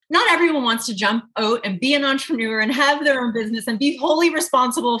not everyone wants to jump out and be an entrepreneur and have their own business and be wholly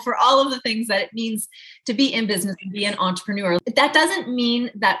responsible for all of the things that it means to be in business and be an entrepreneur. That doesn't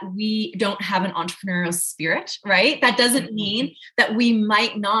mean that we don't have an entrepreneurial spirit, right? That doesn't mean that we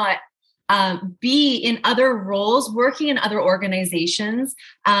might not be in other roles, working in other organizations,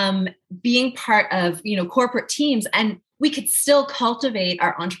 being part of, corporate teams, and we could still cultivate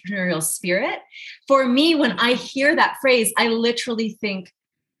our entrepreneurial spirit. For me, when I hear that phrase, I literally think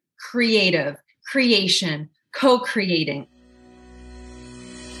creative, creation, co-creating.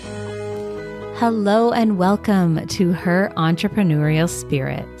 Hello and welcome to Her Entrepreneurial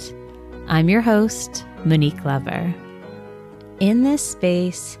Spirit. I'm your host, Monique Glover. In this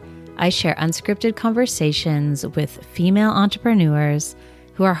space, I share unscripted conversations with female entrepreneurs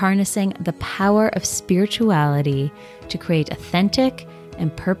who are harnessing the power of spirituality to create authentic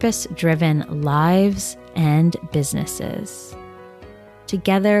and purpose-driven lives and businesses.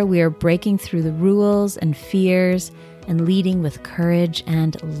 Together, we are breaking through the rules and fears and leading with courage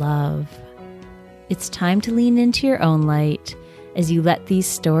and love. It's time to lean into your own light as you let these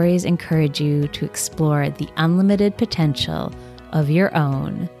stories encourage you to explore the unlimited potential of your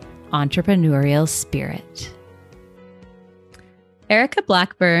own entrepreneurial spirit. Erica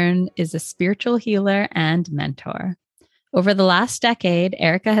Blackburn is a spiritual healer and mentor. Over the last decade,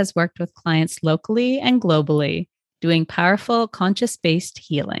 Erica has worked with clients locally and globally, doing powerful conscious-based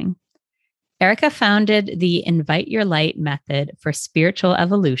healing. Erica founded the Invite Your Light method for spiritual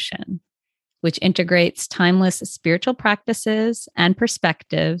evolution, which integrates timeless spiritual practices and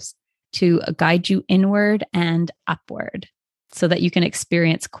perspectives to guide you inward and upward so that you can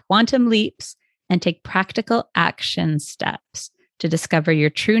experience quantum leaps and take practical action steps to discover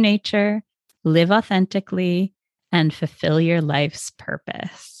your true nature, live authentically, and fulfill your life's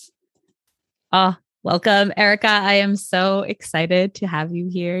purpose. Oh, welcome, Erica. I am so excited to have you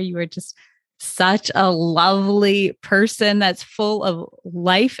here. You are just such a lovely person that's full of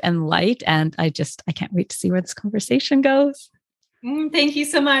life and light. And I can't wait to see where this conversation goes. Thank you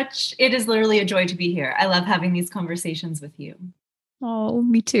so much. It is literally a joy to be here. I love having these conversations with you. Oh,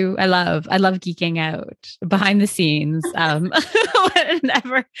 me too. I love geeking out behind the scenes.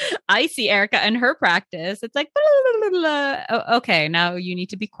 Whenever I see Erica and her practice, it's like, blah, blah, blah, blah. Oh, okay, now you need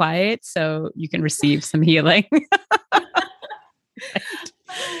to be quiet so you can receive some healing.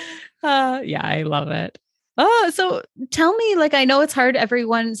 Yeah, I love it. Oh, so tell me, I know it's hard.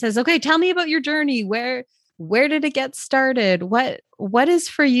 Everyone says, okay, tell me about your journey. Where did it get started? What is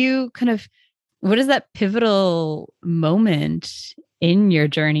for you what is that pivotal moment in your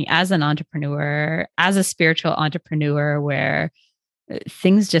journey as an entrepreneur, as a spiritual entrepreneur, where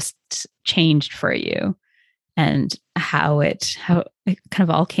things just changed for you and how it kind of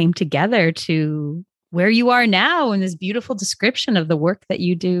all came together to where you are now in this beautiful description of the work that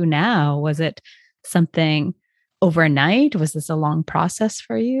you do now? Was it something overnight? Was this a long process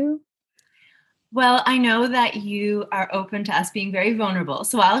for you? Well, I know that you are open to us being very vulnerable.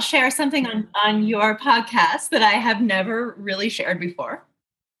 So I'll share something on your podcast that I have never really shared before.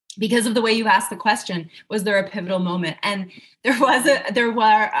 Because of the way you asked the question, was there a pivotal moment? And there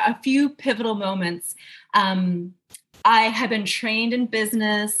were a few pivotal moments. I have been trained in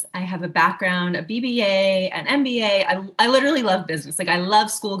business. I have a background, a BBA, an MBA. I literally love business. I love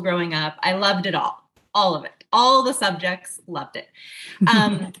school growing up. I loved it all of it. All the subjects, loved it.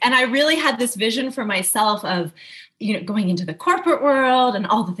 And I really had this vision for myself of, going into the corporate world and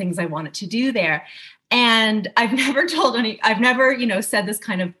all the things I wanted to do there. And I've never said this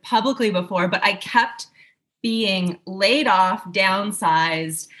kind of publicly before, but I kept being laid off,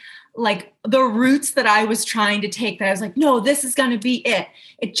 downsized, the routes that I was trying to take that I was like, no, this is going to be it.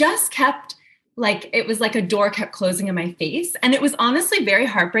 It just kept it was like a door kept closing in my face. And it was honestly very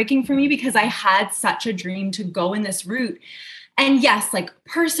heartbreaking for me because I had such a dream to go in this route. And yes,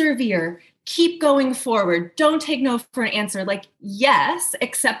 persevere, keep going forward. Don't take no for an answer. Yes,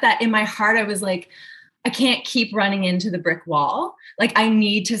 except that in my heart, I was like, I can't keep running into the brick wall. I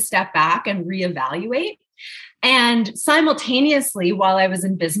need to step back and reevaluate. And simultaneously, while I was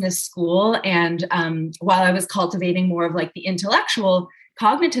in business school and while I was cultivating more of the intellectual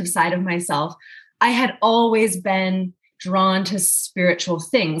cognitive side of myself, I had always been drawn to spiritual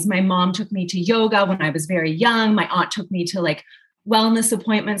things. My mom took me to yoga when I was very young. My aunt took me to wellness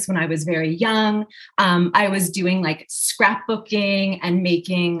appointments when I was very young. I was doing scrapbooking and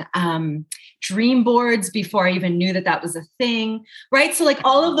making dream boards before I even knew that was a thing, right? So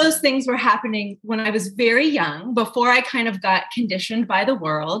all of those things were happening when I was very young, before I kind of got conditioned by the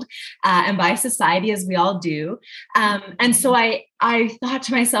world and by society, as we all do. And so I thought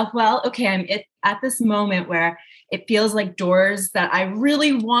to myself, well, okay, I'm at this moment where It feels like doors that I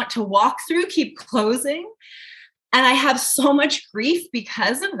really want to walk through keep closing. And I have so much grief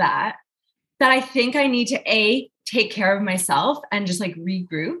because of that, that I think I need to A, take care of myself and just like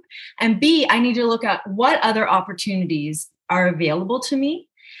regroup. And B, I need to look at what other opportunities are available to me.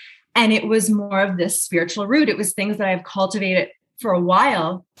 And it was more of this spiritual route. It was things that I've cultivated for a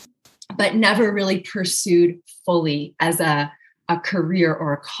while, but never really pursued fully as a career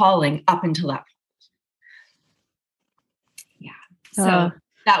or a calling up until that point. Yeah. So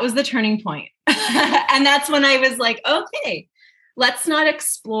that was the turning point. And that's when I was like, okay, let's not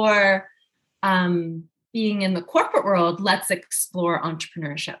explore being in the corporate world. Let's explore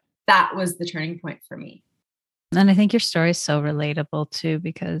entrepreneurship. That was the turning point for me. And I think your story is so relatable too,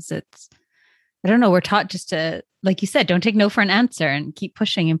 because it's, I don't know, we're taught just to, like you said, don't take no for an answer and keep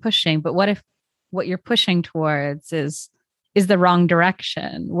pushing and pushing. But what if what you're pushing towards is the wrong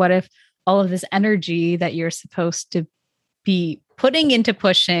direction? What if all of this energy that you're supposed to be putting into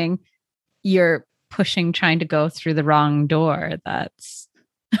pushing, you're pushing, trying to go through the wrong door that's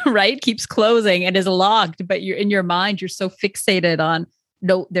right, keeps closing and is locked, but you're in your mind, you're so fixated on,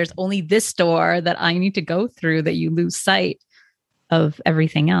 no, there's only this door that I need to go through, that you lose sight of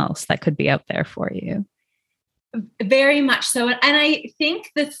everything else that could be out there for you. Very much so. And I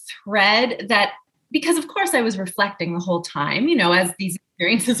think the thread that, because of course I was reflecting the whole time, you know, as these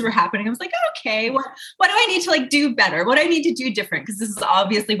experiences were happening, I was like, okay, what do I need to like do better? What do I need to do different? Because this is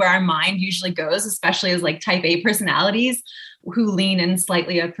obviously where our mind usually goes, especially as like type A personalities who lean in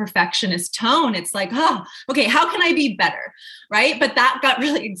slightly a perfectionist tone. It's like, oh, okay, how can I be better? Right. But that got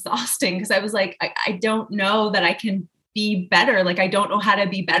really exhausting because I was like, I don't know that I can be better. Like, I don't know how to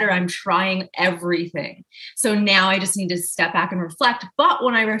be better. I'm trying everything. So now I just need to step back and reflect. But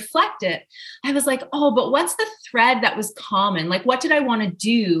when I reflected, I was like, oh, but what's the thread that was common? Like, what did I want to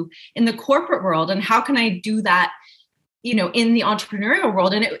do in the corporate world? And how can I do that, you know, in the entrepreneurial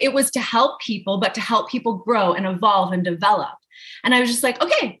world? And it was to help people, but to help people grow and evolve and develop. And I was just like,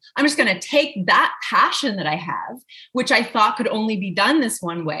 okay, I'm just going to take that passion that I have, which I thought could only be done this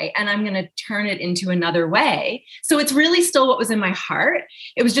one way, and I'm going to turn it into another way. So it's really still what was in my heart.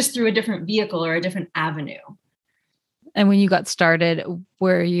 It was just through a different vehicle or a different avenue. And when you got started,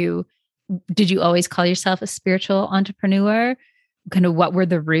 did you always call yourself a spiritual entrepreneur? Kind of what were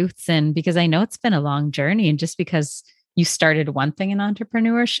the roots? And because I know it's been a long journey, and just because you started one thing in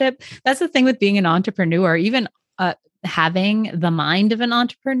entrepreneurship, that's the thing with being an entrepreneur, even having the mind of an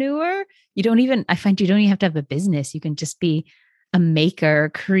entrepreneur, I find you don't even have to have a business. You can just be a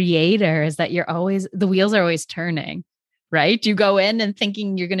maker, creator, is that the wheels are always turning, right? You go in and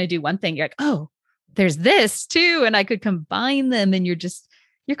thinking you're going to do one thing. You're like, oh, there's this too. And I could combine them. And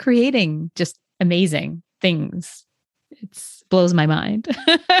you're creating just amazing things. It blows my mind.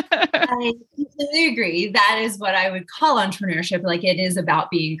 I completely agree. That is what I would call entrepreneurship. Like, it is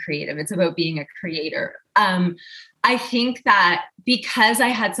about being creative. It's about being a creator. I think that because I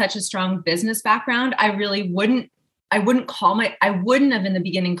had such a strong business background, I wouldn't have in the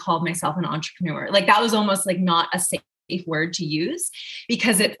beginning called myself an entrepreneur. Like, that was almost like not a safe word to use,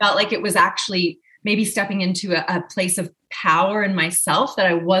 because it felt like it was actually maybe stepping into a place of power in myself that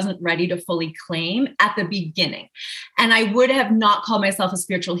I wasn't ready to fully claim at the beginning. And I would have not called myself a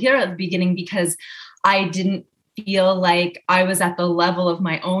spiritual hero at the beginning because I didn't feel like I was at the level of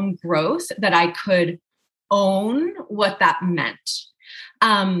my own growth that I could own what that meant.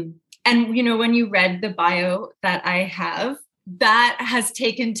 And, you know, when you read the bio that I have, that has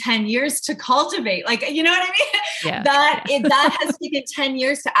taken 10 years to cultivate. Like, you know what I mean? Yeah. That has taken 10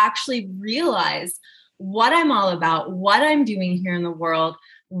 years to actually realize what I'm all about, what I'm doing here in the world,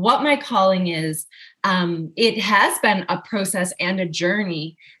 what my calling is. It has been a process and a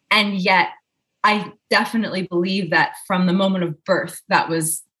journey. And yet I definitely believe that from the moment of birth, that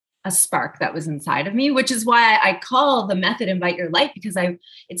was a spark that was inside of me, which is why I call the method Invite Your Light, because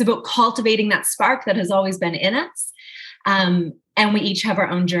it's about cultivating that spark that has always been in us. And we each have our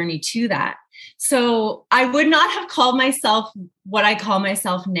own journey to that. So I would not have called myself what I call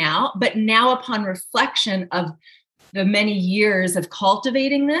myself now, but now upon reflection of the many years of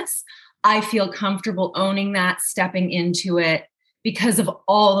cultivating this, I feel comfortable owning that, stepping into it because of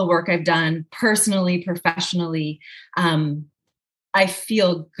all the work I've done personally, professionally. I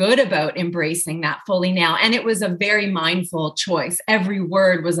feel good about embracing that fully now. And it was a very mindful choice. Every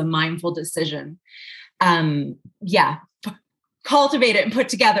word was a mindful decision. Cultivate it and put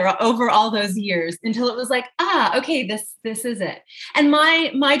together over all those years until it was like, okay, this is it. And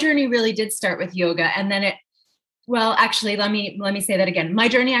my journey really did start with yoga. And then actually, let me say that again. My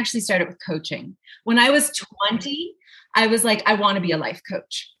journey actually started with coaching. When I was 20, I was like, I want to be a life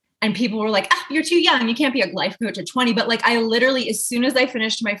coach. and people were like, you're too young. You can't be a life coach at 20. But like, I literally, as soon as I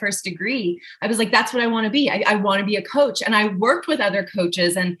finished my first degree, I was like, that's what I want to be. I want to be a coach. And I worked with other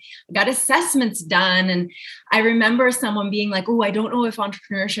coaches and got assessments done. And I remember someone being like, oh, I don't know if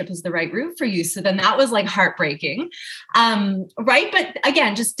entrepreneurship is the right route for you. So then that was like heartbreaking. Right. But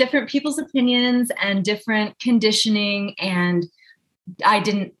again, just different people's opinions and different conditioning. And I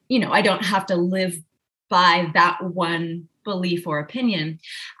don't have to live by that one belief or opinion,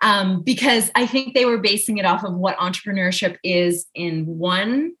 because I think they were basing it off of what entrepreneurship is in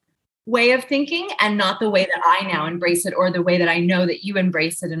one way of thinking and not the way that I now embrace it, or the way that I know that you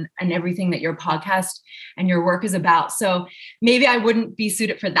embrace it, and everything that your podcast and your work is about. So maybe I wouldn't be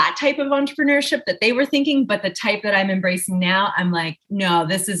suited for that type of entrepreneurship that they were thinking, but the type that I'm embracing now, I'm like, no,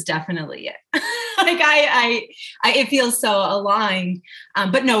 this is definitely it. Like it feels so aligned,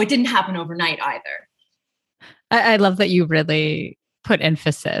 but no, it didn't happen overnight either. I love that you really put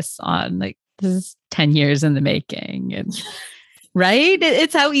emphasis on like, this is 10 years in the making. And right?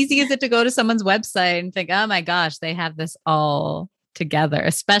 It's how easy is it to go to someone's website and think, oh my gosh, they have this all together,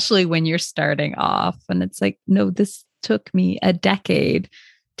 especially when you're starting off. And it's like, no, this took me a decade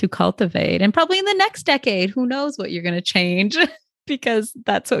to cultivate. And probably in the next decade, who knows what you're going to change because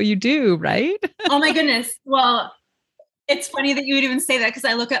that's what you do, right? Oh my goodness. Well, it's funny that you would even say that, because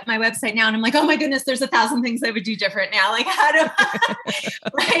I look at my website now and I'm like, oh my goodness, there's 1,000 things I would do different now. Like, how do I,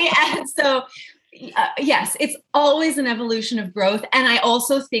 right? And so, yes, it's always an evolution of growth. And I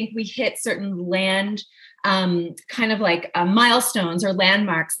also think we hit certain kind of like milestones or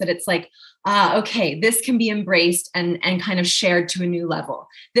landmarks that it's like, okay, this can be embraced and kind of shared to a new level.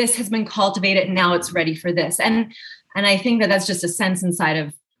 This has been cultivated and now it's ready for this. And I think that that's just a sense inside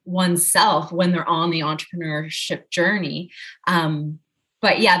of oneself when they're on the entrepreneurship journey.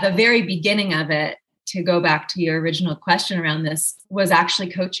 But yeah, the very beginning of it, to go back to your original question around this, was actually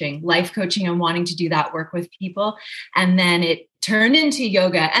coaching, life coaching, and wanting to do that work with people. And then it turned into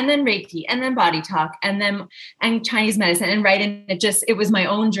yoga, and then Reiki, and then body talk, and Chinese medicine. And right. And it was my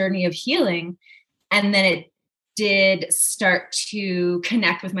own journey of healing. And then it did start to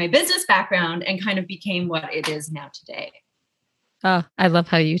connect with my business background and kind of became what it is now today. Oh, I love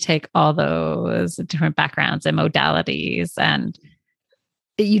how you take all those different backgrounds and modalities, and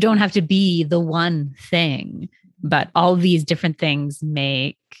you don't have to be the one thing, but all these different things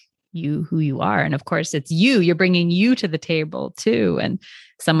make you who you are. And of course, it's you're bringing you to the table too. And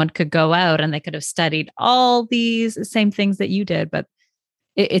someone could go out and they could have studied all these same things that you did, but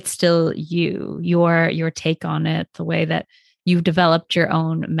it's still your take on it, the way that you've developed your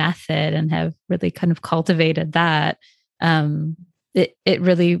own method and have really kind of cultivated that. It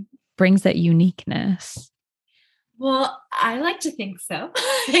really brings that uniqueness. Well, I like to think so.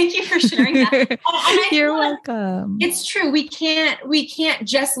 Thank you for sharing that. You're welcome. It's true. We can't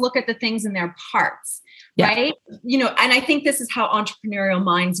just look at the things in their parts, right? And I think this is how entrepreneurial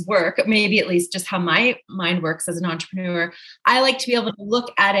minds work. Maybe at least just how my mind works as an entrepreneur. I like to be able to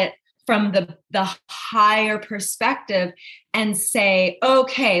look at it from the higher perspective and say,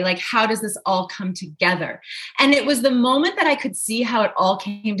 okay, like, how does this all come together? And it was the moment that I could see how it all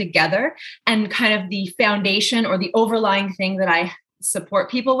came together and kind of the foundation or the overlying thing that I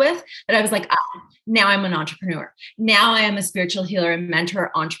support people with, that I was like, now I'm an entrepreneur. Now I am a spiritual healer and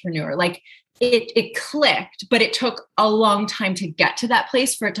mentor entrepreneur. Like, it clicked, but it took a long time to get to that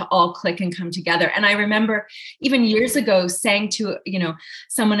place for it to all click and come together. And I remember even years ago saying to,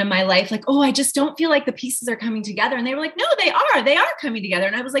 someone in my life, like, oh, I just don't feel like the pieces are coming together. And they were like, no, they are coming together.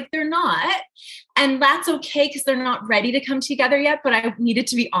 And I was like, they're not. And that's okay, because they're not ready to come together yet. But I needed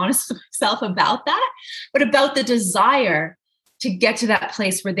to be honest with myself about that, but about the desire to get to that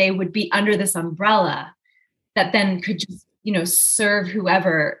place where they would be under this umbrella that then could just, serve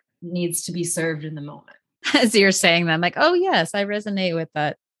whoever needs to be served in the moment. As you're saying that, I'm like, oh yes, I resonate with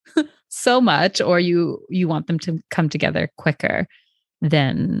that so much. Or you want them to come together quicker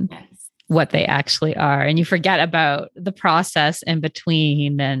than what they actually are. And you forget about the process in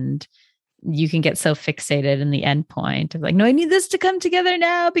between, and you can get so fixated in the end point of like, no, I need this to come together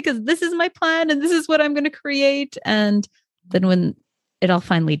now because this is my plan and this is what I'm going to create. And then when it all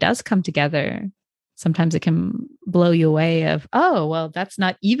finally does come together, sometimes it can blow you away of, oh, well, that's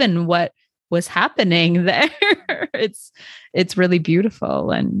not even what was happening there. It's really beautiful,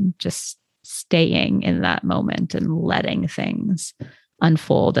 and just staying in that moment and letting things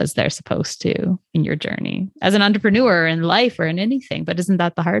unfold as they're supposed to in your journey as an entrepreneur in life or in anything. But isn't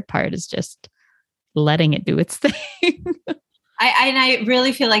that the hard part, is just letting it do its thing? I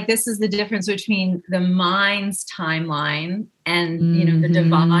really feel like this is the difference between the mind's timeline and, the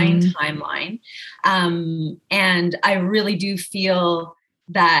divine timeline. And I really do feel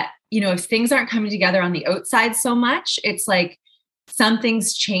that, if things aren't coming together on the outside so much, it's like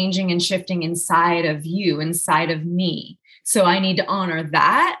something's changing and shifting inside of you, inside of me. So I need to honor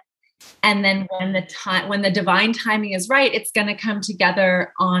that. And then when the divine timing is right, it's going to come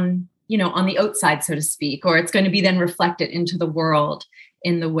together on the outside, so to speak, or it's going to be then reflected into the world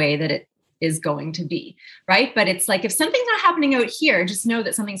in the way that it is going to be. Right. But it's like, if something's not happening out here, just know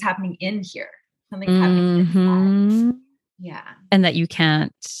that something's happening in here. Something's happening inside. Yeah. And that you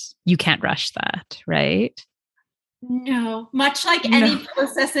can't rush that. Right. No, much like any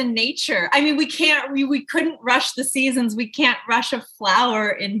process in nature. I mean, we couldn't rush the seasons. We can't rush a flower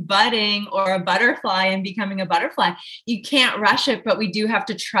in budding or a butterfly in becoming a butterfly. You can't rush it, but we do have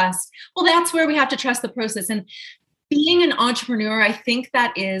to trust. Well, that's where we have to trust the process. And being an entrepreneur, I think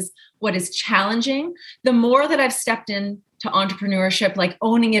that is what is challenging. The more that I've stepped into entrepreneurship, like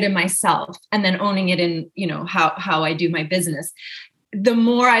owning it in myself and then owning it in, how I do my business, the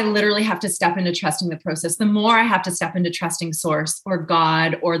more I literally have to step into trusting the process, the more I have to step into trusting source or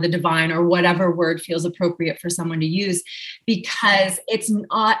God or the divine or whatever word feels appropriate for someone to use, because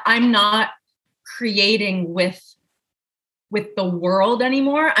I'm not creating with the world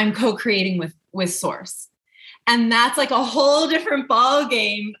anymore. I'm co-creating with source. And that's like a whole different ball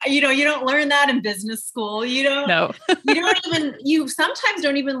game. You don't learn that in business school. You sometimes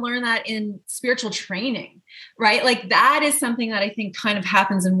don't even learn that in spiritual training, right? Like that is something that I think kind of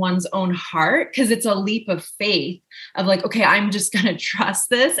happens in one's own heart, because it's a leap of faith of like, okay, I'm just going to trust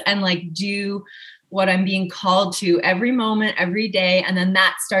this and like do what I'm being called to every moment, every day. And then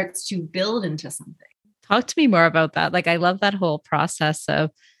that starts to build into something. Talk to me more about that. Like, I love that whole process of,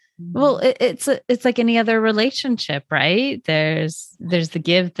 well, it's like any other relationship, right? There's the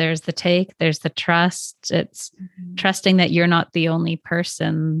give, there's the take, there's the trust. It's trusting that you're not the only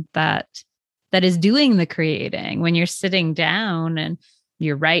person that is doing the creating. When you're sitting down and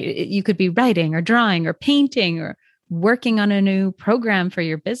you're you could be writing or drawing or painting or working on a new program for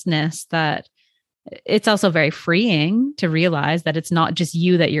your business. That it's also very freeing to realize that it's not just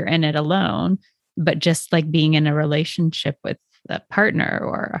you, that you're in it alone, but just like being in a relationship with a partner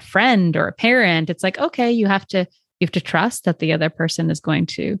or a friend or a parent. It's like, okay, you have to trust that the other person is going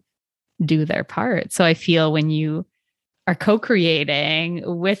to do their part. So I feel when you are co-creating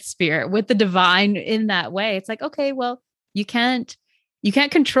with spirit, with the divine in that way, it's like, okay, well, you can't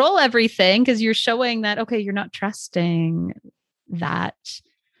control everything, because you're showing that, okay, you're not trusting that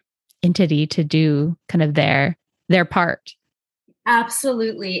entity to do kind of their part.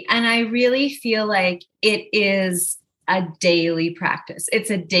 Absolutely. And I really feel like it is a daily practice. It's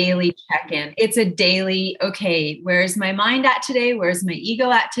a daily check-in. It's a daily, okay, where's my mind at today? Where's my ego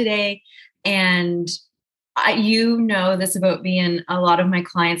at today? And this about me, and a lot of my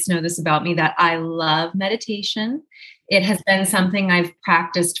clients know this about me, that I love meditation. It has been something I've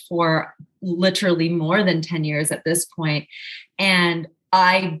practiced for literally more than 10 years at this point. And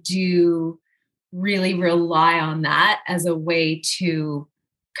I do really rely on that as a way to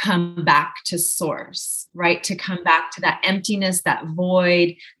come back to source, right? To come back to that emptiness, that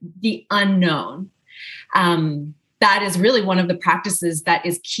void, the unknown. That is really one of the practices that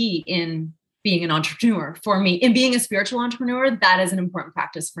is key in being an entrepreneur for me. In being a spiritual entrepreneur, that is an important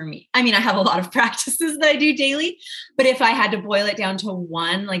practice for me. I mean, I have a lot of practices that I do daily, but if I had to boil it down to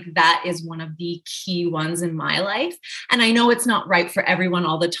one, like that is one of the key ones in my life. And I know it's not right for everyone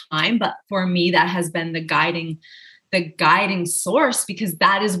all the time, but for me, that has been the guiding source, because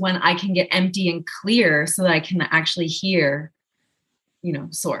that is when I can get empty and clear so that I can actually hear,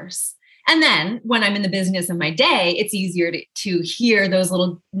 source. And then when I'm in the business of my day, it's easier to hear those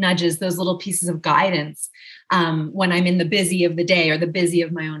little nudges, those little pieces of guidance. When I'm in the busy of the day or the busy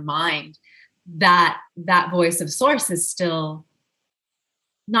of my own mind, that voice of source is still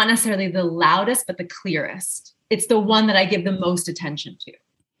not necessarily the loudest, but the clearest. It's the one that I give the most attention to.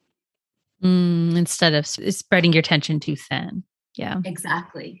 Instead of spreading your attention too thin. Yeah,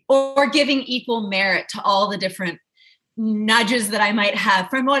 exactly. Or giving equal merit to all the different nudges that I might have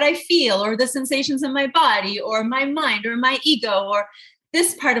from what I feel, or the sensations in my body, or my mind, or my ego, or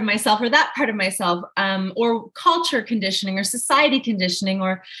this part of myself, or that part of myself, or culture conditioning, or society conditioning,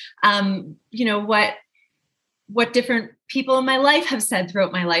 or what different people in my life have said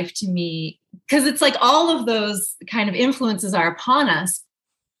throughout my life to me. Because it's like all of those kind of influences are upon us,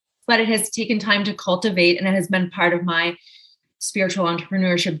 but it has taken time to cultivate, and it has been part of my spiritual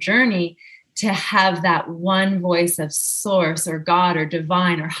entrepreneurship journey to have that one voice of source or God or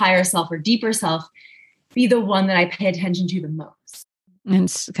divine or higher self or deeper self be the one that I pay attention to the most.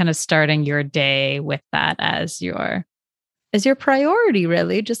 And kind of starting your day with that as your priority,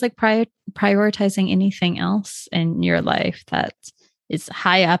 really, just like prioritizing anything else in your life that is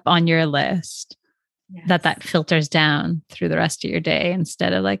high up on your list, that filters down through the rest of your day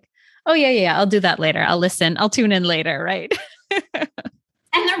instead of like, oh yeah, I'll do that later. I'll listen. I'll tune in later. Right.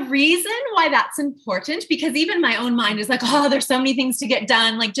 And the reason why that's important, because even my own mind is like, oh, there's so many things to get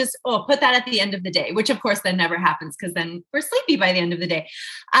done. Like just, put that at the end of the day, which of course then never happens because then we're sleepy by the end of the day.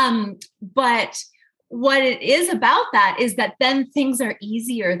 But what it is about that is that then things are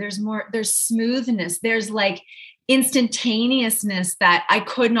easier. There's smoothness. There's like instantaneousness that I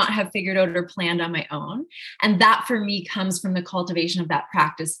could not have figured out or planned on my own. And that for me comes from the cultivation of that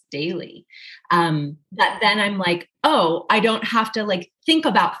practice daily. That then I'm like, oh, I don't have to like think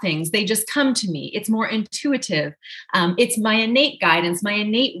about things. They just come to me. It's more intuitive. It's my innate guidance, my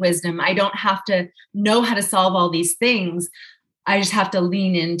innate wisdom. I don't have to know how to solve all these things. I just have to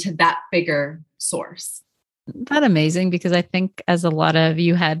lean into that bigger source. That's amazing, because I think as a lot of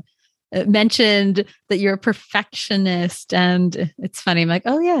you had mentioned that you're a perfectionist, and it's funny. I'm like,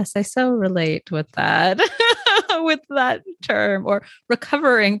 oh yes, I so relate with that, with that term, or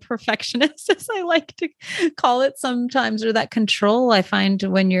recovering perfectionist, as I like to call it sometimes, or that control. I find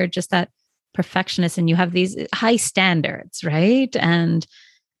when you're just that perfectionist and you have these high standards, right? And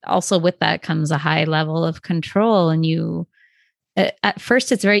also with that comes a high level of control. And you, at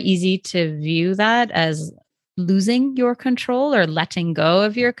first, it's very easy to view that as losing your control or letting go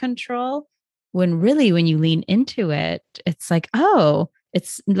of your control, when really, when you lean into it, it's like, oh,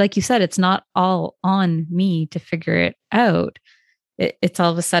 it's like you said, it's not all on me to figure it out. It's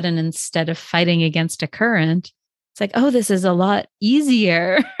all of a sudden, instead of fighting against a current, it's like, oh, this is a lot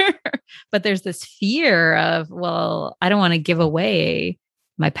easier. But there's this fear of, well, I don't want to give away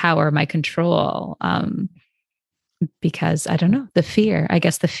my power, my control. Because I don't know, the fear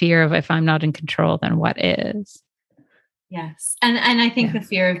of, if I'm not in control, then what is? Yes. And I think the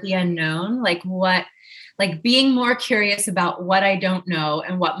fear of the unknown, like being more curious about what I don't know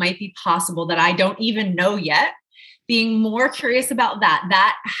and what might be possible that I don't even know yet, being more curious about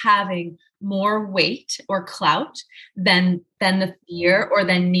that having more weight or clout than the fear, or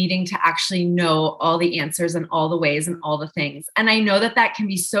than needing to actually know all the answers and all the ways and all the things. And I know that can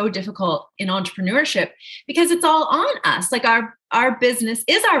be so difficult in entrepreneurship because it's all on us. Like our business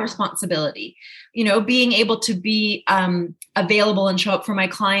is our responsibility. Being able to be available and show up for my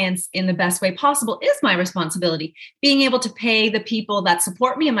clients in the best way possible is my responsibility. Being able to pay the people that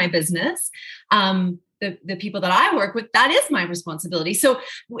support me in my business, the people that I work with, that is my responsibility. So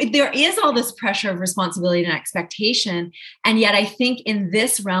there is all this pressure of responsibility and expectation. And yet I think in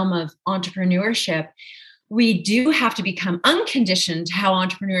this realm of entrepreneurship, we do have to become unconditioned to how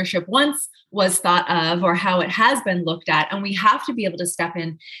entrepreneurship once was thought of or how it has been looked at. And we have to be able to step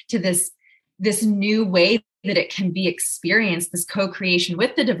into this new way that it can be experienced, this co-creation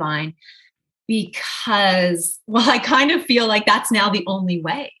with the divine, because, well, I kind of feel like that's now the only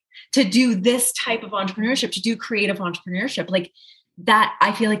way to do this type of entrepreneurship, to do creative entrepreneurship. Like that,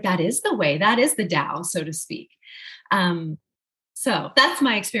 I feel like that is the way, that is the Tao, so to speak. So that's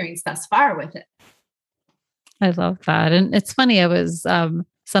my experience thus far with it. I love that. And it's funny, I was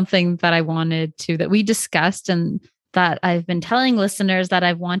something that I wanted to, that we discussed and that I've been telling listeners that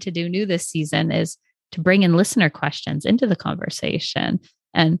I want to do new this season, is to bring in listener questions into the conversation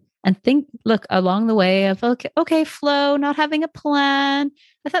and think, look, along the way of, okay, flow, not having a plan.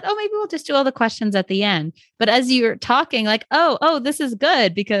 I thought, maybe we'll just do all the questions at the end. But as you're talking, like, oh, this is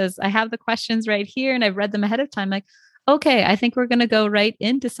good because I have the questions right here and I've read them ahead of time. Like, okay, I think we're going to go right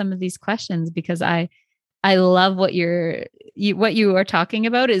into some of these questions, because I love what you are talking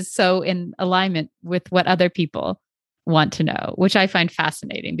about is so in alignment with what other people want to know, which I find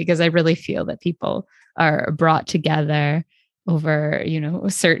fascinating, because I really feel that people are brought together over,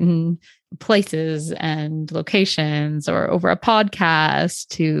 certain places and locations, or over a podcast,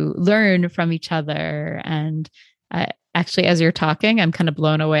 to learn from each other. And actually, as you're talking, I'm kind of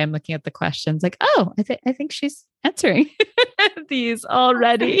blown away. I'm looking at the questions like, oh, I think she's answering these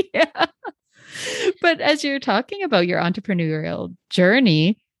already. Yeah. But as you're talking about your entrepreneurial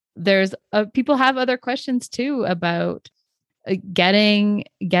journey, there's people have other questions too about getting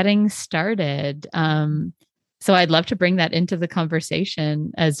started. So I'd love to bring that into the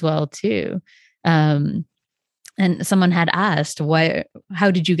conversation as well too. And someone had asked, how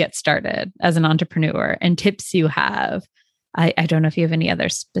did you get started as an entrepreneur, and tips you have? I don't know if you have any other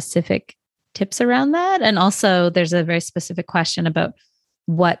specific tips around that. And also there's a very specific question about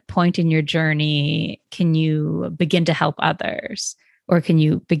what point in your journey can you begin to help others, or can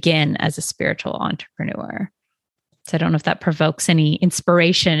you begin as a spiritual entrepreneur? So I don't know if that provokes any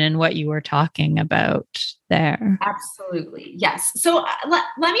inspiration in what you were talking about there. Absolutely. Yes. So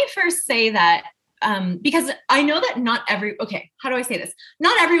let me first say that because I know that how do I say this?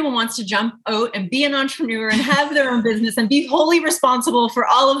 Not everyone wants to jump out and be an entrepreneur and have their own business and be wholly responsible for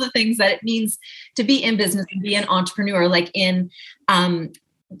all of the things that it means to be in business and be an entrepreneur.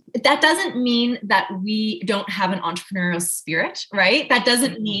 That doesn't mean that we don't have an entrepreneurial spirit, right? That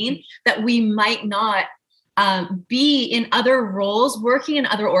doesn't mean that we might not be in other roles, working in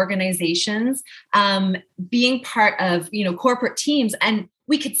other organizations, being part of, corporate teams, and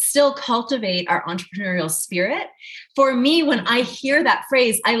we could still cultivate our entrepreneurial spirit. For me, when I hear that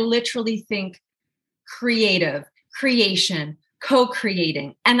phrase, I literally think creative, creation,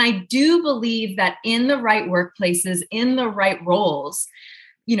 co-creating. And I do believe that in the right workplaces, in the right roles,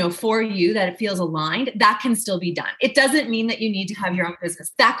 for you, that it feels aligned, that can still be done. It doesn't mean that you need to have your own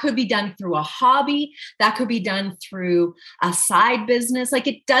business. That could be done through a hobby. That could be done through a side business. Like,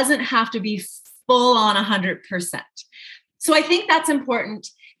 it doesn't have to be full on 100%. So I think that's important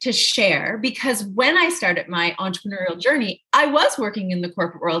to share, because when I started my entrepreneurial journey, I was working in the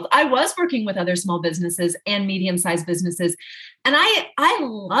corporate world. I was working with other small businesses and medium-sized businesses. And I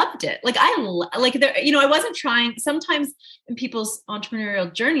loved it. I wasn't trying. Sometimes in people's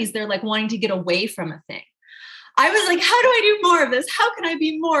entrepreneurial journeys, they're like wanting to get away from a thing. I was like, how do I do more of this? How can I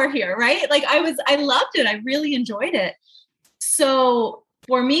be more here? Right? I loved it. I really enjoyed it. So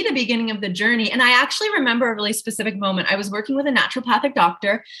for me, the beginning of the journey, and I actually remember a really specific moment. I was working with a naturopathic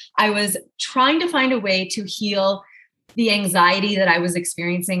doctor. I was trying to find a way to heal the anxiety that I was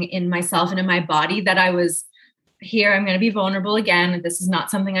experiencing in myself and in my body, that I was here. I'm going to be vulnerable again. This is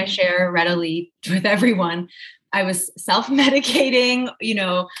not something I share readily with everyone. I was self-medicating,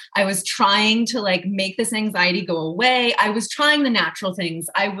 I was trying to make this anxiety go away. I was trying the natural things.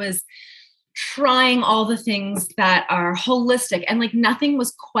 I was trying all the things that are holistic, and nothing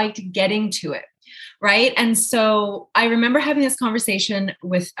was quite getting to it. Right. And so I remember having this conversation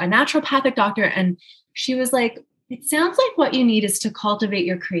with a naturopathic doctor, and she was like, it sounds like what you need is to cultivate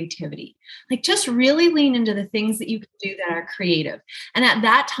your creativity. Just really lean into the things that you can do that are creative. And at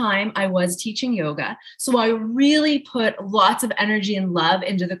that time, I was teaching yoga. So I really put lots of energy and love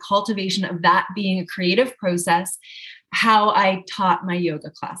into the cultivation of that being a creative process, how I taught my yoga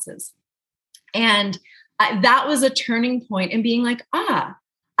classes. And that was a turning point in being like,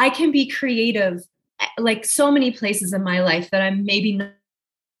 I can be creative, so many places in my life that I'm maybe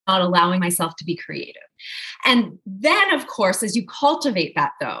not allowing myself to be creative. And then, of course, as you cultivate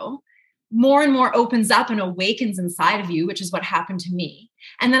that, though, more and more opens up and awakens inside of you, which is what happened to me.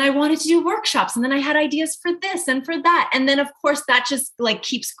 And then I wanted to do workshops, and then I had ideas for this and for that. And then, of course, that just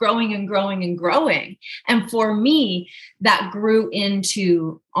keeps growing and growing and growing. And for me, that grew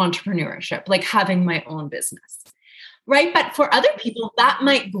into entrepreneurship, having my own business. Right. But for other people, that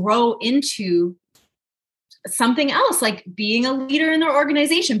might grow into something else, like being a leader in their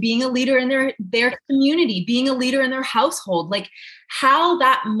organization, being a leader in their community, being a leader in their household, how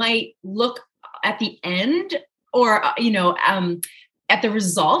that might look at the end, or, at the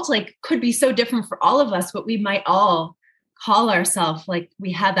result, could be so different for all of us, but we might all call ourselves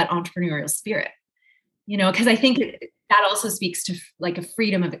we have that entrepreneurial spirit, because I think that also speaks to a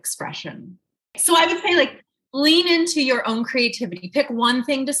freedom of expression. So I would say lean into your own creativity, pick one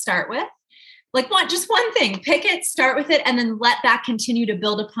thing to start with. Just one thing, pick it, start with it, and then let that continue to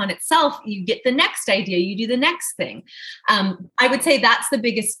build upon itself. You get the next idea, you do the next thing. I would say that's the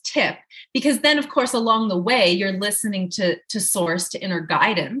biggest tip, because then, of course, along the way, you're listening to source, to inner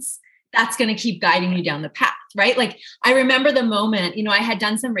guidance. That's going to keep guiding you down the path, right? I remember the moment, I had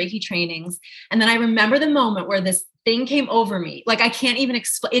done some Reiki trainings, and then I remember the moment where this thing came over me. I can't even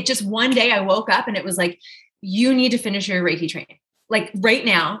explain it. Just one day I woke up and it was you need to finish your Reiki training. Right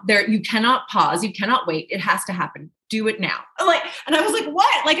now, you cannot pause. You cannot wait. It has to happen. Do it now. And I was like,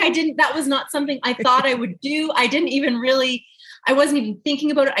 what? that was not something I thought I would do. I wasn't even thinking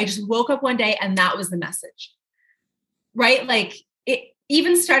about it. I just woke up one day and that was the message. Right.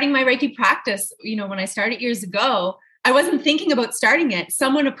 Even starting my Reiki practice, when I started years ago, I wasn't thinking about starting it.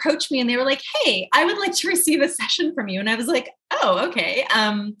 Someone approached me and they were like, hey, I would like to receive a session from you. And I was like, oh, okay.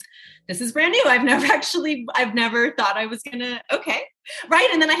 This is brand new. I've never thought I was okay. Right.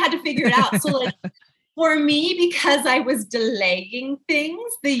 And then I had to figure it out. So for me, because I was delaying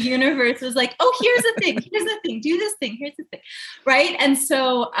things, the universe was like, oh, here's a thing, do this thing, here's the thing. Right. And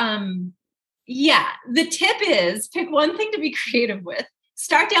so, the tip is pick one thing to be creative with,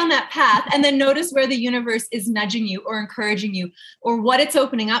 start down that path, and then notice where the universe is nudging you or encouraging you, or what it's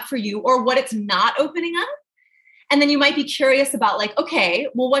opening up for you, or what it's not opening up. And then you might be curious about okay,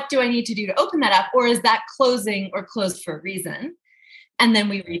 well, what do I need to do to open that up? Or is that closing or closed for a reason? And then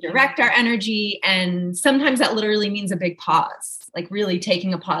we redirect our energy. And sometimes that literally means a big pause, really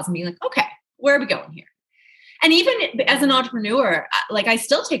taking a pause and being okay, where are we going here? And even as an entrepreneur, like I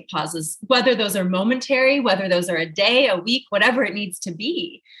still take pauses, whether those are momentary, whether those are a day, a week, whatever it needs to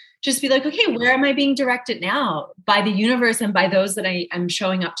be. Just be like, okay, where am I being directed now by the universe and by those that I am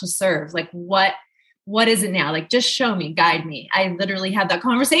showing up to serve? Like, what is it now? Like, just show me, guide me. I literally have that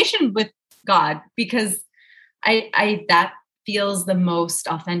conversation with God because I that feels the most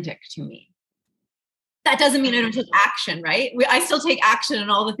authentic to me. That doesn't mean I don't take action, right? I still take action and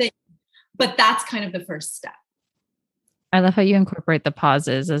all the things, but that's kind of the first step. I love how you incorporate the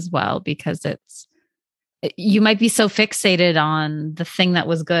pauses as well, because you might be so fixated on the thing that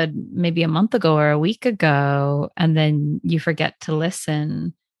was good maybe a month ago or a week ago, and then you forget to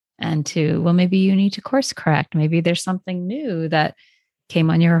listen and well, maybe you need to course correct. Maybe there's something new that came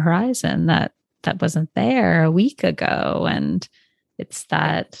on your horizon that wasn't there a week ago. And it's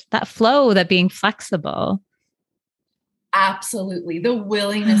that flow, that being flexible. Absolutely. The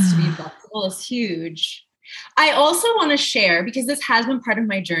willingness to be flexible is huge. I also want to share, because this has been part of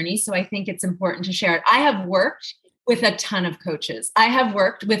my journey, so I think it's important to share it. I have worked with a ton of coaches. I have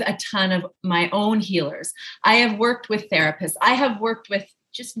worked with a ton of my own healers. I have worked with therapists. I have worked with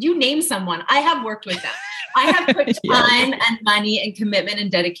just you name someone. I have worked with them. I have put time and money and commitment and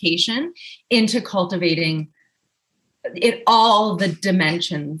dedication into cultivating all the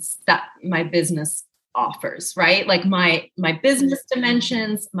dimensions that my business offers, right? Like my business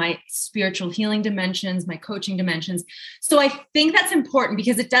dimensions, my spiritual healing dimensions, my coaching dimensions. So I think that's important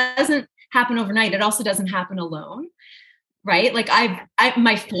because it doesn't happen overnight. It also doesn't happen alone, right? Like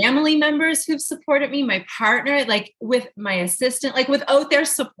my family members who've supported me, my partner, like with my assistant, like without their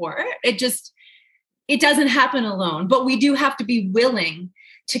support, it doesn't happen alone. But we do have to be willing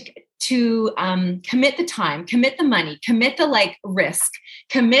to commit the time, commit the money, commit the risk,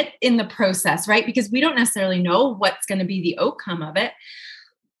 commit in the process, right? Because we don't necessarily know what's going to be the outcome of it,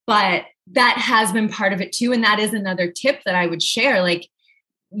 but that has been part of it too. And that is another tip that I would share. Like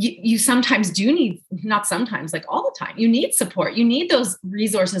you sometimes do need, not sometimes, like all the time, you need support. You need those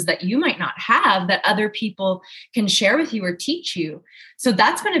resources that you might not have that other people can share with you or teach you. So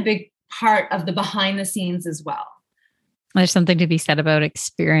that's been a big part of the behind the scenes as well. There's something to be said about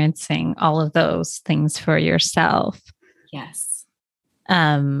experiencing all of those things for yourself. Yes.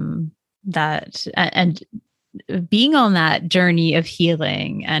 That and being on that journey of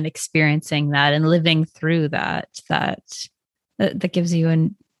healing and experiencing that and living through that gives you a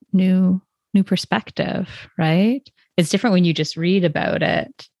new perspective, right? It's different when you just read about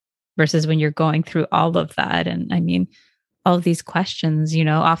it versus when you're going through all of that. And I mean, all of these questions,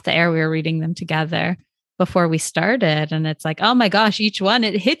 off the air, we were reading them together before we started. And it's like, oh my gosh, each one,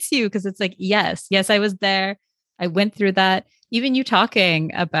 it hits you because it's like, yes, I was there. I went through that. Even you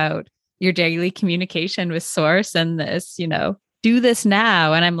talking about your daily communication with Source and this, do this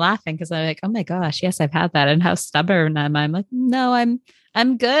now. And I'm laughing because I'm like, oh my gosh, yes, I've had that. And how stubborn am I? I'm like, no,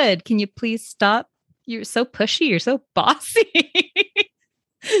 I'm good. Can you please stop? You're so pushy. You're so bossy.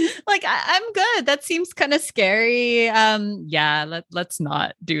 Like, I'm good. That seems kind of scary. Let's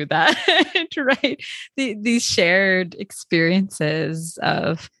not do that. Right. These shared experiences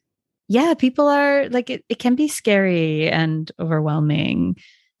of, people are like, it can be scary and overwhelming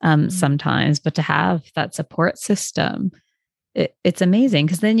sometimes, but to have that support system, it's amazing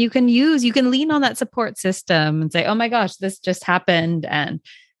because then you can lean on that support system and say, oh my gosh, this just happened and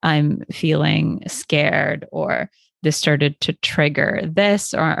I'm feeling scared, or this started to trigger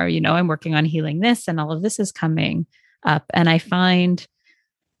this, or I'm working on healing this and all of this is coming up. And I find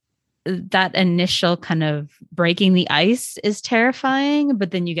that initial kind of breaking the ice is terrifying,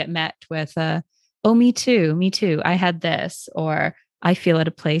 but then you get met with oh, me too. I had this, or I feel at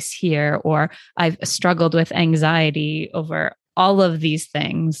a place here, or I've struggled with anxiety over all of these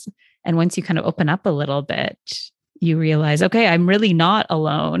things. And once you kind of open up a little bit, you realize, okay, I'm really not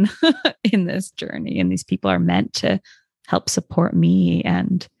alone in this journey. And these people are meant to help support me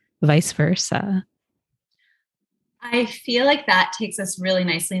and vice versa. I feel like that takes us really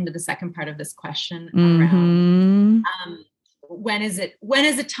nicely into the second part of this question around when is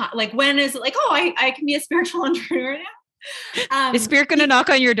it time? Like, when is it like, oh, I can be a spiritual entrepreneur now? Is Spirit going to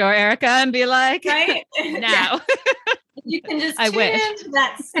knock on your door, Erica, and be like, right now? You can just tune into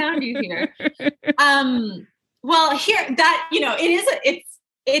that sound you hear. Well, here that,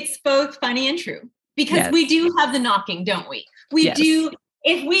 it's both funny and true because we do have the knocking, don't we? We do.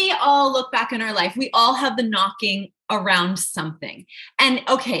 If we all look back in our life, we all have the knocking around something. And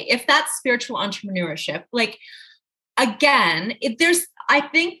okay, if that's spiritual entrepreneurship, like, again, I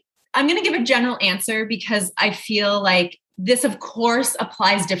think I'm going to give a general answer because I feel like this, of course,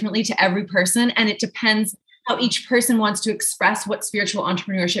 applies differently to every person. And it depends how each person wants to express what spiritual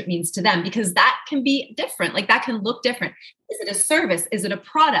entrepreneurship means to them, because that can be different. Like that can look different. Is it a service? Is it a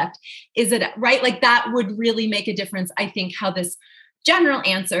product? Is it right? Like that would really make a difference. I think how this general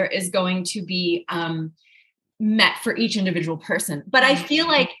answer is going to be met for each individual person. But I feel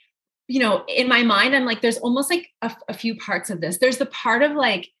like, in my mind, I'm like, there's almost like a few parts of this. There's the part of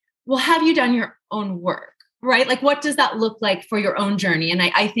like, well, have you done your own work, right? Like, what does that look like for your own journey? And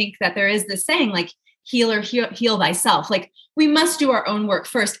I think that there is this saying like, heal thyself. Like we must do our own work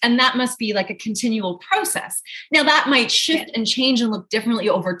first. And that must be like a continual process. Now that might shift and change and look differently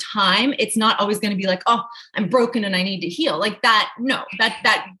over time. It's not always going to be like, oh, I'm broken and I need to heal like that. No,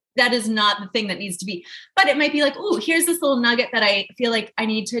 that is not the thing that needs to be, but it might be like, oh, here's this little nugget that I feel like I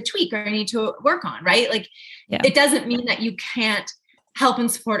need to tweak or I need to work on. Right. Like It doesn't mean that you can't help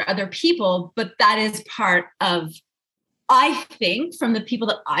and support other people, but that is part of, I think from the people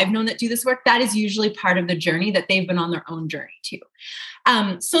that I've known that do this work, that is usually part of the journey that they've been on their own journey too.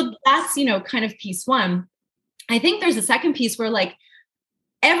 So that's, kind of piece one. I think there's a second piece where like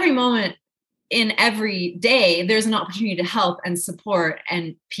every moment in every day, there's an opportunity to help and support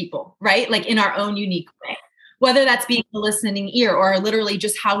and people, right? Like in our own unique way, whether that's being a listening ear or literally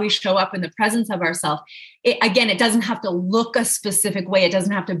just how we show up in the presence of ourselves. It doesn't have to look a specific way. It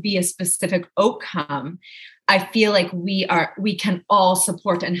doesn't have to be a specific outcome. I feel like we can all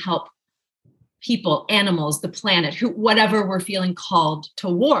support and help people, animals, the planet, whatever we're feeling called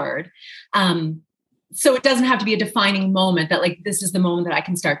toward. So it doesn't have to be a defining moment that like, this is the moment that I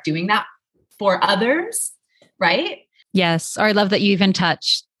can start doing that for others. Right. Yes. Or I love that you even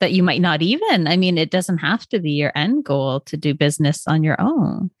touched that you might not even, it doesn't have to be your end goal to do business on your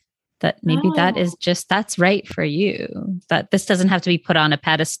own. That maybe that is just, that's right for you. That this doesn't have to be put on a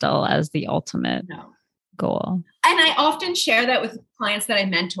pedestal as the ultimate goal. And I often share that with clients that I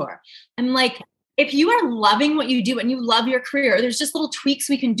mentor. I'm like, if you are loving what you do and you love your career, there's just little tweaks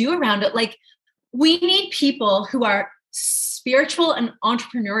we can do around it. Like we need people who are spiritual and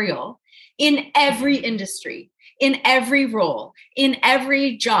entrepreneurial in every industry, in every role, in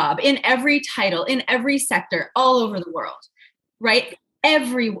every job, in every title, in every sector, all over the world, right?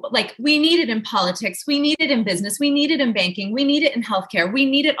 We need it in politics, we need it in business, we need it in banking, we need it in healthcare, we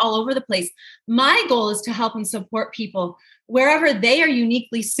need it all over the place. My goal is to help and support people wherever they are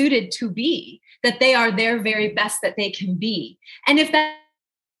uniquely suited to be, that they are their very best that they can be. And if that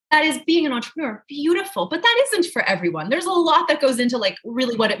is being an entrepreneur, beautiful, but that isn't for everyone. There's a lot that goes into like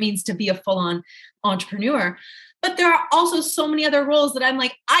really what it means to be a full-on entrepreneur. But there are also so many other roles that I'm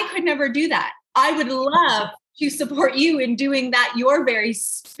like, I could never do that. I would love to support you in doing that, your very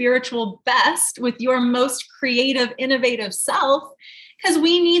spiritual best with your most creative, innovative self, because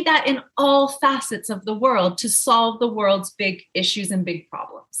we need that in all facets of the world to solve the world's big issues and big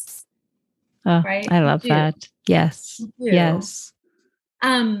problems. Oh, right? I love that. Yes. Yes.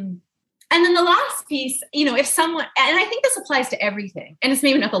 And then the last piece, if someone, and I think this applies to everything, and it's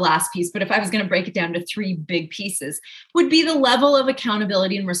maybe not the last piece, but if I was going to break it down to three big pieces, would be the level of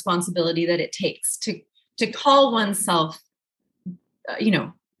accountability and responsibility that it takes to call oneself,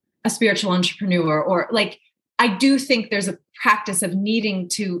 a spiritual entrepreneur, or like, I do think there's a practice of needing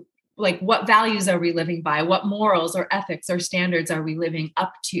to, like, what values are we living by? What morals or ethics or standards are we living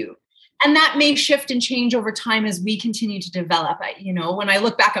up to? And that may shift and change over time as we continue to develop. When I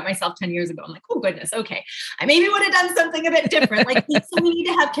look back at myself 10 years ago, I'm like, oh goodness, okay, I maybe would have done something a bit different. So we need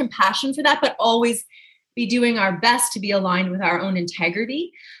to have compassion for that, but always be doing our best to be aligned with our own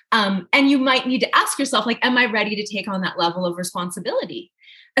integrity. And you might need to ask yourself, like, am I ready to take on that level of responsibility?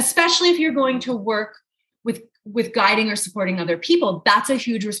 Especially if you're going to work with guiding or supporting other people, that's a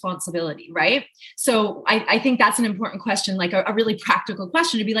huge responsibility, right? So I think that's an important question, like a really practical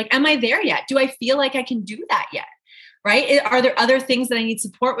question to be like, am I there yet? Do I feel like I can do that yet? Right? Are there other things that I need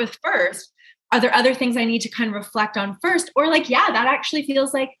support with first? Are there other things I need to kind of reflect on first? Or like, yeah, that actually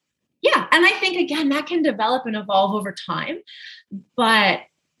feels like, yeah. And I think, again, that can develop and evolve over time. But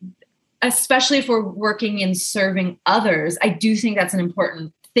especially if we're working in serving others, I do think that's an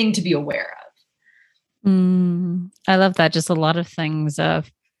important thing to be aware of. I love that. Just a lot of things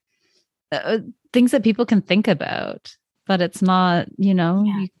things that people can think about, but it's not, you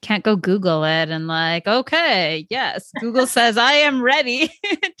can't go Google it and like, okay, yes, Google says I am ready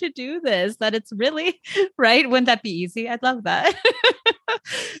to do this, that it's really right. Wouldn't that be easy? I'd love that.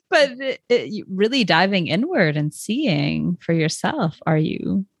 But really diving inward and seeing for yourself, are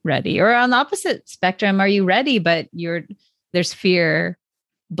you ready? Or on the opposite spectrum, are you ready, but there's fear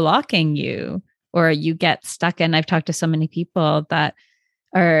blocking you? Or you get stuck in. I've talked to so many people that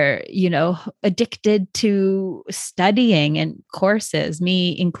are, addicted to studying and courses,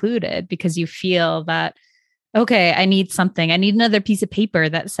 me included, because you feel that okay, I need something. I need another piece of paper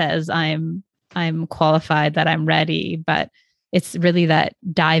that says I'm qualified, that I'm ready. But it's really that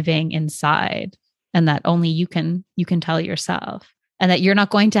diving inside, and that only you can tell yourself, and that you're not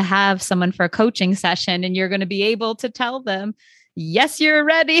going to have someone for a coaching session and you're going to be able to tell them, yes, you're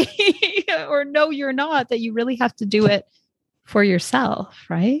ready or no, you're not, that you really have to do it for yourself.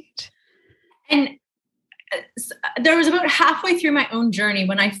 Right. And there was about halfway through my own journey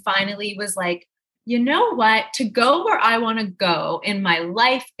when I finally was like, you know what, to go where I want to go in my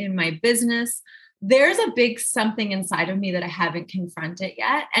life, in my business, there's a big something inside of me that I haven't confronted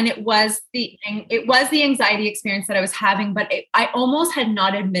yet. And it was the anxiety experience that I was having, but I almost had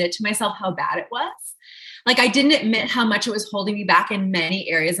not admitted to myself how bad it was. Like, I didn't admit how much it was holding me back in many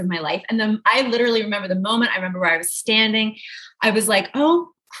areas of my life. And then I literally remember the moment. I remember where I was standing. I was like, oh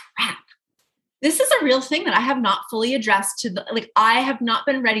crap. This is a real thing that I have not fully addressed I have not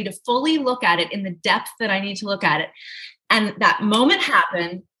been ready to fully look at it in the depth that I need to look at it. And that moment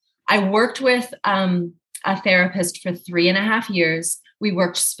happened. I worked with a therapist for 3.5 years. We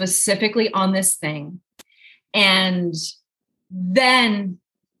worked specifically on this thing. And then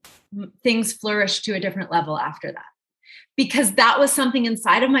things flourished to a different level after that. Because that was something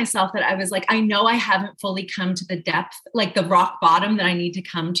inside of myself that I was like, I know I haven't fully come to the depth, like the rock bottom that I need to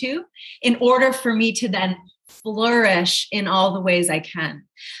come to in order for me to then flourish in all the ways I can.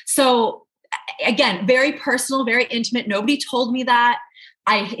 So again, very personal, very intimate. Nobody told me that.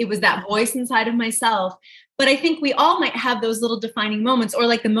 It was that voice inside of myself. But I think we all might have those little defining moments, or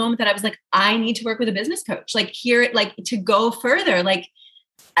like the moment that I was like, I need to work with a business coach, like to go further, like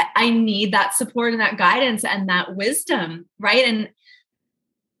I need that support and that guidance and that wisdom. Right. And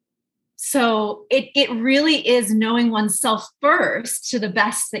so it really is knowing oneself first to the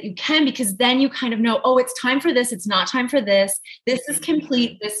best that you can, because then you kind of know, oh, it's time for this. It's not time for this. This is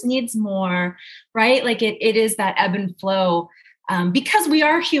complete. This needs more. Right. Like it is that ebb and flow, because we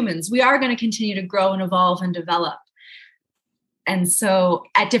are humans. We are going to continue to grow and evolve and develop. And so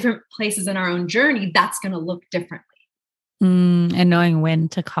at different places in our own journey, that's going to look differently. And knowing when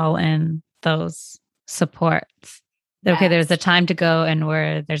to call in those supports. Yes. Okay, there's a time to go and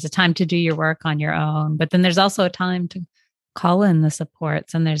where there's a time to do your work on your own, but then there's also a time to call in the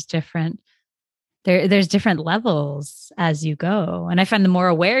supports, and there's different levels as you go. And I find the more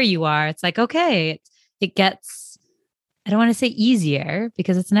aware you are, it's like, okay, it gets, I don't want to say easier,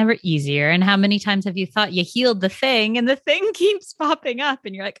 because it's never easier. And how many times have you thought you healed the thing and the thing keeps popping up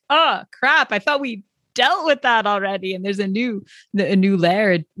and you're like, oh crap, I thought we dealt with that already, and there's a new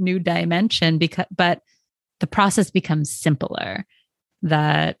layer, new dimension, but the process becomes simpler,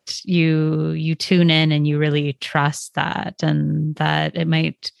 that you tune in and you really trust that, and that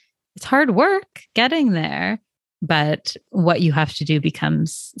it's hard work getting there, but what you have to do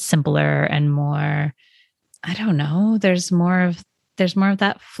becomes simpler and more, I don't know, there's more of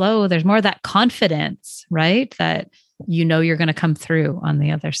that flow, there's more of that confidence, right, that you're going to come through on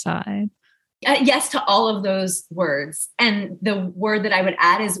the other side. Yes to all of those words. And the word that I would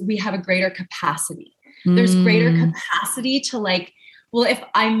add is we have a greater capacity. There's greater capacity to like, well, if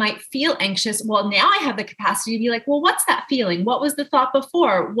I might feel anxious, well, now I have the capacity to be like, well, what's that feeling? What was the thought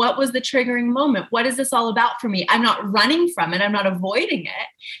before? What was the triggering moment? What is this all about for me? I'm not running from it. I'm not avoiding it.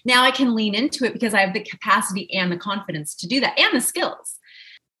 Now I can lean into it because I have the capacity and the confidence to do that, and the skills.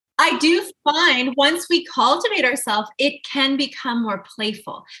 I do find once we cultivate ourselves, it can become more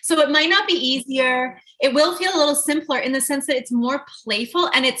playful. So it might not be easier. It will feel a little simpler in the sense that it's more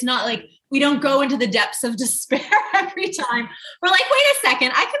playful, and it's not like we don't go into the depths of despair every time. We're like, wait a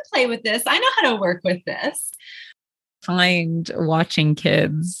second, I can play with this. I know how to work with this. Find watching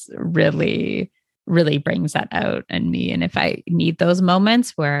kids really, really brings that out in me. And if I need those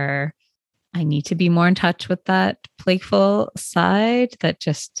moments where I need to be more in touch with that playful side, that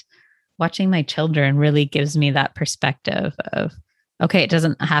just watching my children really gives me that perspective of, okay, it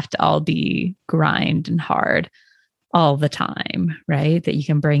doesn't have to all be grind and hard all the time, right? That you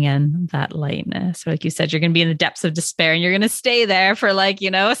can bring in that lightness. Or like you said, you're going to be in the depths of despair and you're going to stay there for like,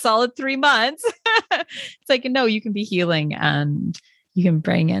 a solid 3 months. It's like, no, you can be healing and you can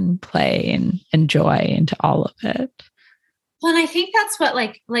bring in play and joy into all of it. Well, and I think that's what,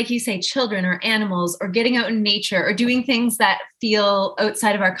 like you say, children or animals or getting out in nature or doing things that feel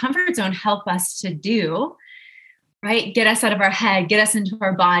outside of our comfort zone help us to do, right? Get us out of our head, get us into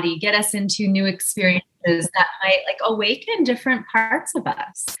our body, get us into new experiences that might like awaken different parts of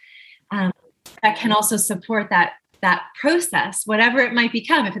us. That can also support that process, whatever it might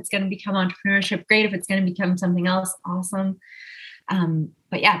become. If it's going to become entrepreneurship, great. If it's going to become something else, awesome.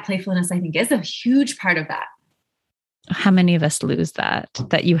 But yeah, playfulness, I think, is a huge part of that. How many of us lose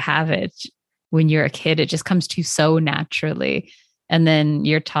that you have it when you're a kid, it just comes to you so naturally. And then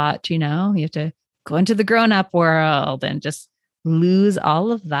you're taught, you have to go into the grown-up world and just lose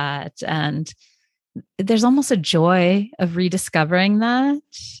all of that. And there's almost a joy of rediscovering that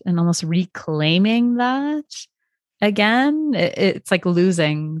and almost reclaiming that again. It's like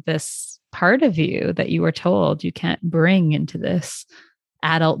losing this part of you that you were told you can't bring into this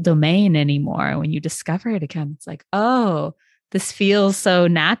adult domain anymore. When you discover it again, it's like, oh, this feels so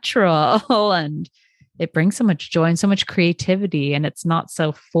natural and it brings so much joy and so much creativity, and it's not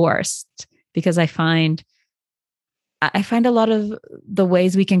so forced. Because I find a lot of the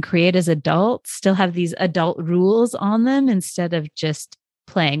ways we can create as adults still have these adult rules on them instead of just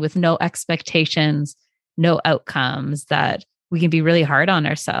playing with no expectations, no outcomes, that we can be really hard on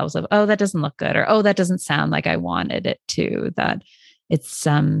ourselves of, oh, that doesn't look good, or, oh, that doesn't sound like I wanted it to. That it's,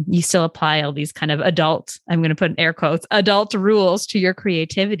 you still apply all these kind of adult, I'm going to put in air quotes, adult rules to your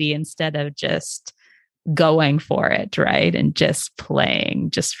creativity instead of just going for it, right? And just playing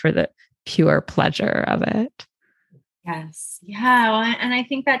just for the pure pleasure of it. Yes. Yeah. Well, and I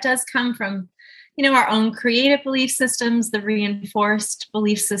think that does come from, our own creative belief systems, the reinforced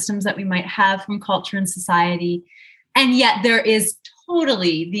belief systems that we might have from culture and society. And yet there is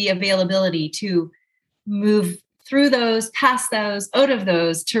totally the availability to move through those, past those, out of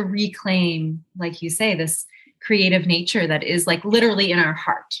those, to reclaim, like you say, this creative nature that is like literally in our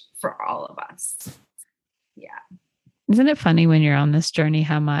heart for all of us. Yeah. Isn't it funny when you're on this journey,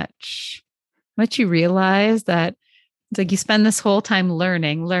 how much you realize that it's like you spend this whole time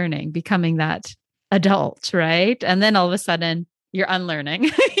learning, becoming that adult, right? And then all of a sudden you're unlearning,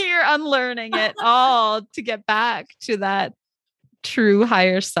 you're unlearning it all to get back to that true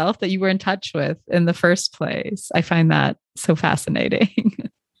higher self that you were in touch with in the first place. I find that so fascinating.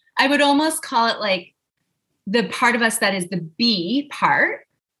 I would almost call it like the part of us that is the be part,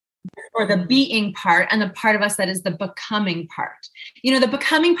 or the being part, and the part of us that is the becoming part. The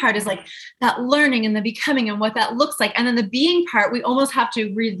becoming part is like that learning and the becoming and what that looks like. And then the being part, we almost have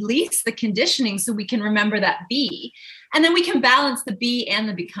to release the conditioning so we can remember that be. And then we can balance the be and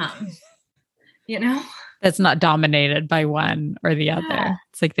the become, That's not dominated by one or the other.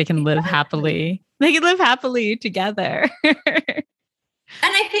 It's like they can live happily. They can live happily together. And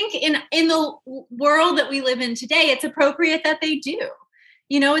I think in the world that we live in today, it's appropriate that they do.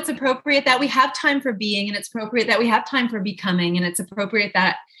 It's appropriate that we have time for being, and it's appropriate that we have time for becoming, and it's appropriate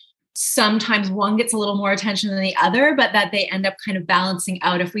that sometimes one gets a little more attention than the other, but that they end up kind of balancing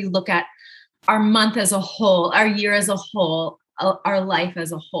out if we look at our month as a whole, our year as a whole, our life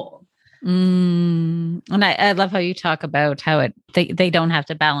as a whole. And I love how you talk about how they don't have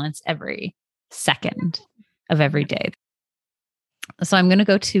to balance every second of every day. So I'm going to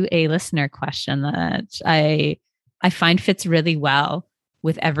go to a listener question that I find fits really well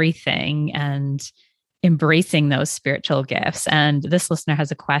with everything and embracing those spiritual gifts. And this listener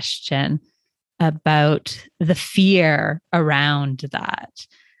has a question about the fear around that.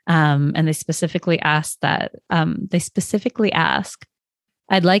 And they specifically ask,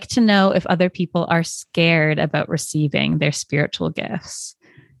 I'd like to know if other people are scared about receiving their spiritual gifts.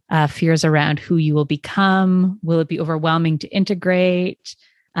 Fears around who you will become. Will it be overwhelming to integrate?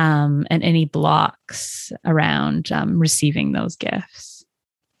 And any blocks around receiving those gifts.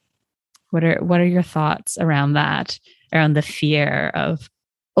 What are your thoughts around that, around the fear of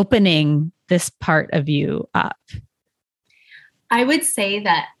opening this part of you up? I would say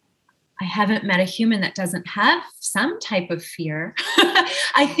that I haven't met a human that doesn't have some type of fear.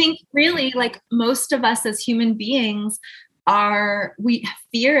 I think really, like most of us as human beings, fear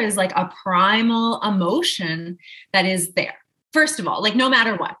is like a primal emotion that is there. First of all, like no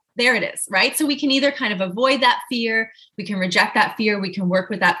matter what, there it is, right? So we can either kind of avoid that fear, we can reject that fear, we can work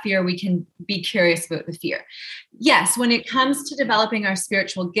with that fear, we can be curious about the fear. Yes, when it comes to developing our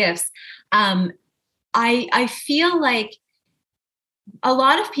spiritual gifts, I feel like a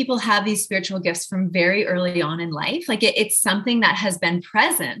lot of people have these spiritual gifts from very early on in life. Like it's something that has been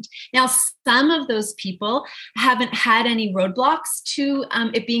present. Now, some of those people haven't had any roadblocks to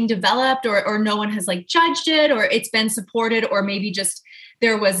it being developed, or no one has like judged it, or it's been supported, or maybe just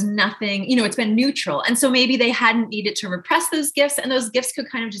there was nothing, it's been neutral. And so maybe they hadn't needed to repress those gifts, and those gifts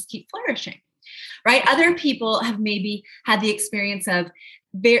could kind of just keep flourishing, right? Other people have maybe had the experience of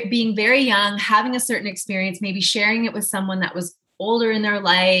being very young, having a certain experience, maybe sharing it with someone that was older in their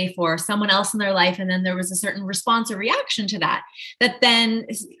life or someone else in their life. And then there was a certain response or reaction to that then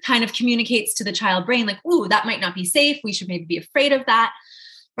kind of communicates to the child brain, like, ooh, that might not be safe. We should maybe be afraid of that.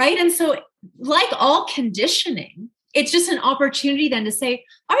 Right. And so like all conditioning, it's just an opportunity then to say,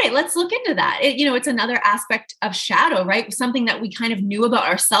 all right, let's look into that. It's another aspect of shadow, right? Something that we kind of knew about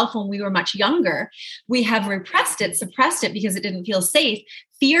ourselves when we were much younger. We have repressed it, suppressed it because it didn't feel safe.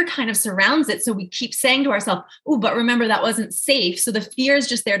 Fear kind of surrounds it. So we keep saying to ourselves, oh, but remember that wasn't safe. So the fear is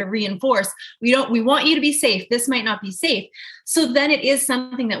just there to reinforce. We want you to be safe. This might not be safe. So then it is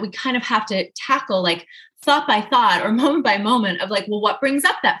something that we kind of have to tackle, like thought by thought or moment by moment of like, well, what brings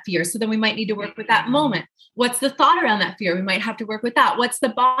up that fear? So then we might need to work with that moment. What's the thought around that fear? We might have to work with that. What's the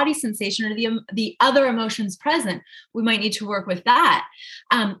body sensation or the other emotions present? We might need to work with that.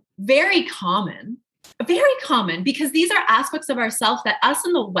 Very common, because these are aspects of ourselves that us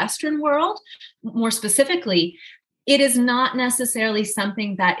in the Western world, more specifically, it is not necessarily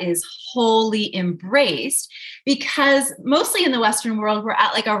something that is wholly embraced, because mostly in the Western world, we're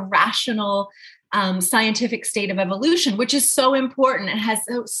at like a rational, scientific state of evolution, which is so important and has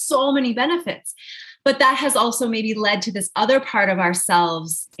so many benefits. But that has also maybe led to this other part of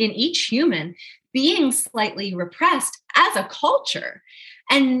ourselves in each human being slightly repressed as a culture.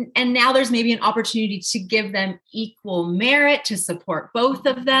 And now there's maybe an opportunity to give them equal merit, to support both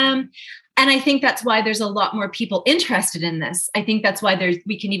of them. And I think that's why there's a lot more people interested in this. I think that's why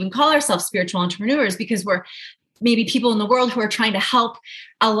we can even call ourselves spiritual entrepreneurs, because we're maybe people in the world who are trying to help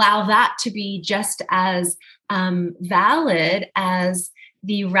allow that to be just as valid as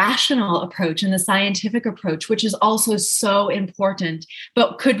the rational approach and the scientific approach, which is also so important.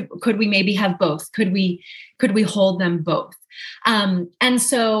 But could we maybe have both? Could we hold them both? And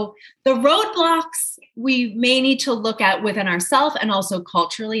so the roadblocks we may need to look at within ourselves and also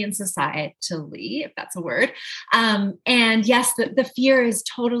culturally and societally, if that's a word. And yes, the fear is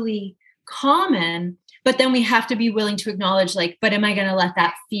totally common, but then we have to be willing to acknowledge, like, but am I going to let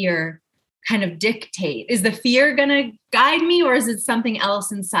that fear kind of dictate? Is the fear going to guide me, or is it something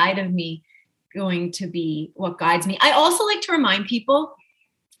else inside of me going to be what guides me? I also like to remind people,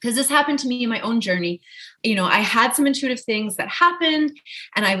 because this happened to me in my own journey. I had some intuitive things that happened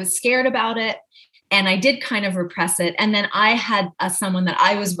and I was scared about it. And I did kind of repress it. And then I had someone that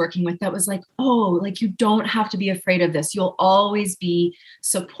I was working with that was like, oh, like, you don't have to be afraid of this. You'll always be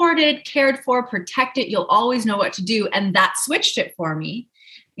supported, cared for, protected. You'll always know what to do. And that switched it for me.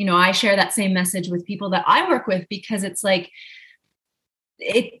 I share that same message with people that I work with, because it's like,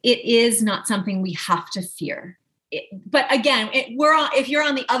 it is not something we have to fear. But again, if you're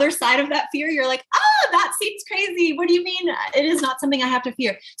on the other side of that fear, you're like, oh, that seems crazy. What do you mean? It is not something I have to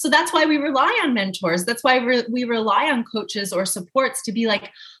fear. So that's why we rely on mentors. That's why we rely on coaches or supports to be like,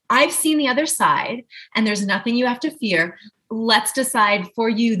 I've seen the other side and there's nothing you have to fear. Let's decide for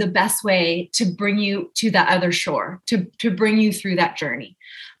you the best way to bring you to that other shore, to bring you through that journey.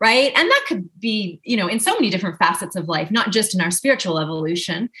 Right. And that could be, in so many different facets of life, not just in our spiritual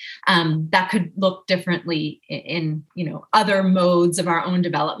evolution. That could look differently in other modes of our own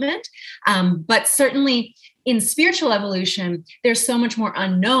development. But certainly in spiritual evolution, there's so much more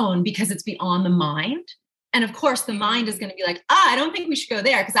unknown because it's beyond the mind. And of course, the mind is going to be like, I don't think we should go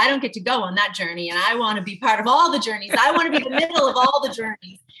there because I don't get to go on that journey. And I want to be part of all the journeys. I want to be in the middle of all the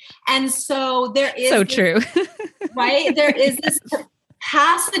journeys. And so there is true. Right? There is this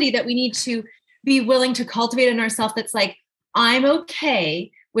capacity that we need to be willing to cultivate in ourselves. That's like, I'm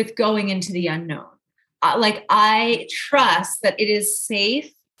okay with going into the unknown. I trust that it is safe.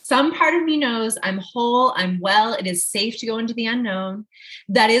 Some part of me knows I'm whole, I'm well, it is safe to go into the unknown.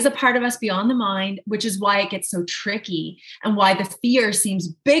 That is a part of us beyond the mind, which is why it gets so tricky and why the fear seems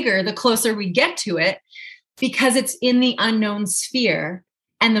bigger the closer we get to it, because it's in the unknown sphere.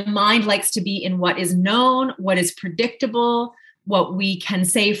 And the mind likes to be in what is known, what is predictable, what we can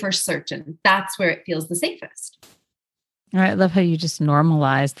say for certain. That's where it feels the safest. I love how you just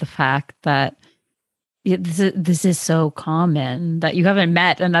normalize the fact that this is so common, that you haven't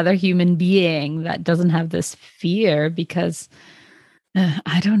met another human being that doesn't have this fear, because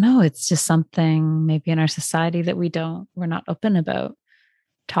I don't know, it's just something maybe in our society that we're not open about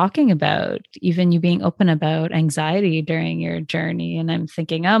talking about. Even you being open about anxiety during your journey. And I'm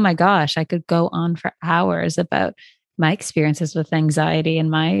thinking, oh my gosh, I could go on for hours about my experiences with anxiety and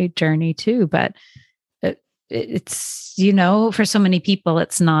my journey too. But it's, for so many people,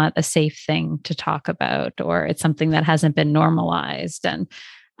 it's not a safe thing to talk about, or it's something that hasn't been normalized. And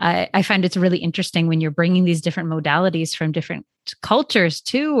I find it's really interesting when you're bringing these different modalities from different cultures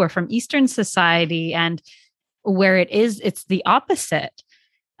too, or from Eastern society, and where it's the opposite.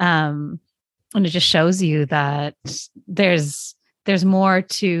 And it just shows you that there's more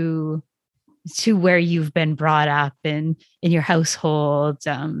to where you've been brought up in your household,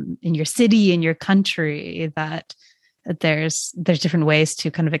 in your city, in your country, that there's different ways to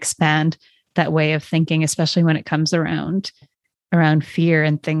kind of expand that way of thinking, especially when it comes around fear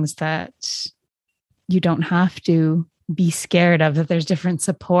and things that you don't have to be scared of, that there's different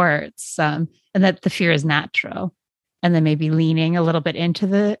supports, and that the fear is natural. And then maybe leaning a little bit into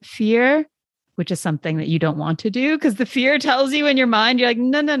the fear, which is something that you don't want to do, because the fear tells you in your mind, you're like,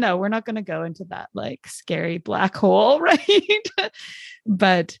 no, we're not going to go into that like scary black hole, right?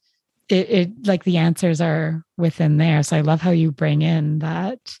 But it like the answers are within there. So I love how you bring in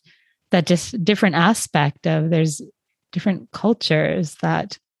that just different aspect of, there's different cultures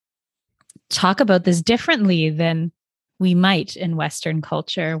that talk about this differently than we might in Western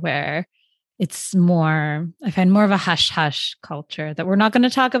culture, where it's more, I find more of a hush culture, that we're not going to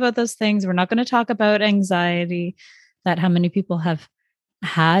talk about those things. We're not going to talk about anxiety, that how many people have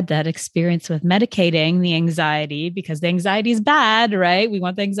had that experience with medicating the anxiety, because the anxiety is bad, right? We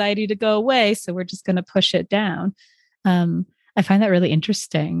want the anxiety to go away. So we're just going to push it down. I find that really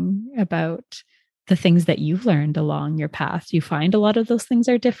interesting about the things that you've learned along your path. You find a lot of those things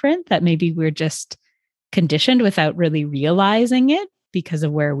are different, that maybe we're just conditioned without really realizing it because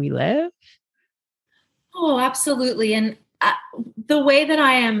of where we live. Oh, absolutely. And the way that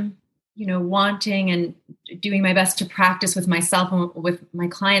I am, wanting and doing my best to practice with myself and with my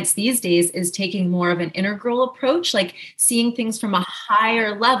clients these days is taking more of an integral approach, like seeing things from a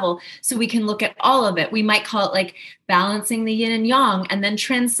higher level so we can look at all of it. We might call it like balancing the yin and yang, and then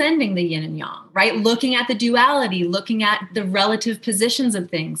transcending the yin and yang, right? Looking at the duality, looking at the relative positions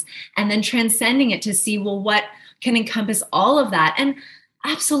of things, and then transcending it to see, well, what can encompass all of that? And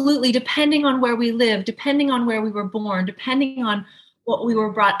absolutely, depending on where we live, depending on where we were born, depending on what we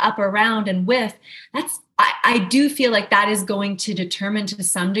were brought up around and with, I do feel like that is going to determine to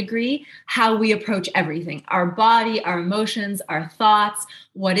some degree how we approach everything, our body, our emotions, our thoughts,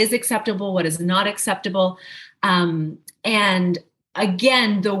 what is acceptable, what is not acceptable. And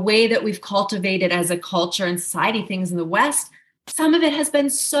again, the way that we've cultivated as a culture and society things in the West, some of it has been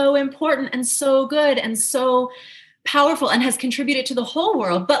so important and so good and so powerful and has contributed to the whole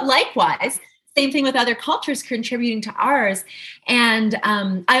world. But likewise, same thing with other cultures contributing to ours. And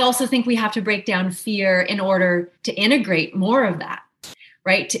I also think we have to break down fear in order to integrate more of that,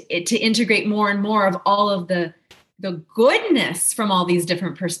 right? To integrate more and more of all of the goodness from all these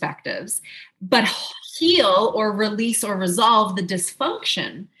different perspectives, but heal or release or resolve the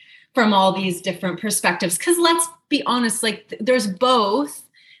dysfunction from all these different perspectives. Because let's be honest, like there's both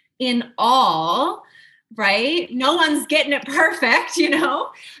in all, right? No one's getting it perfect,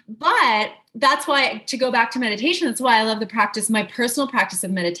 but that's why, to go back to meditation, that's why I love the practice, my personal practice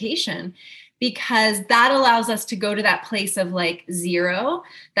of meditation, because that allows us to go to that place of like zero,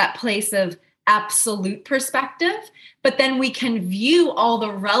 that place of absolute perspective, but then we can view all the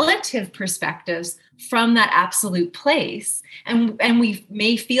relative perspectives from that absolute place. And we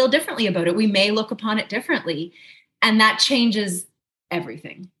may feel differently about it. We may look upon it differently. And that changes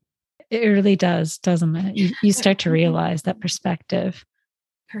everything. It really does, doesn't it? You start to realize that perspective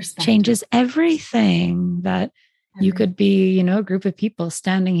changes everything. That you could be, a group of people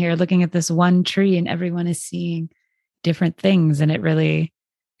standing here looking at this one tree, and everyone is seeing different things. And it really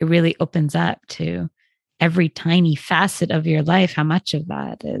opens up to every tiny facet of your life, how much of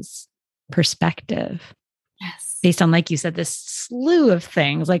that is perspective. Yes. Based on, like you said, this slew of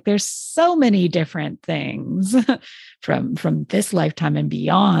things. Like there's so many different things from this lifetime and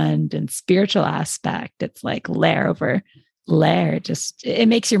beyond, and spiritual aspect. It's like layer over layer. Just, it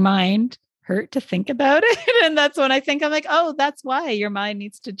makes your mind hurt to think about it. And that's when I think, I'm like, oh, that's why your mind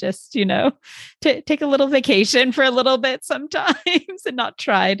needs to just, take a little vacation for a little bit sometimes, and not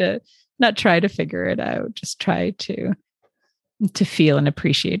try to figure it out. Just try to feel and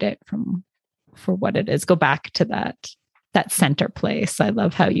appreciate it for what it is. Go back to that center place. I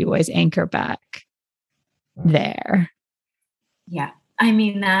love how you always anchor back there. Yeah. I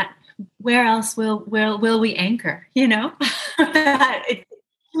mean, that where else will we anchor, To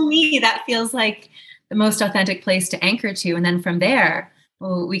me, that feels like the most authentic place to anchor to. And then from there,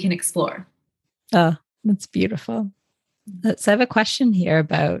 we can explore. Oh, that's beautiful. So I have a question here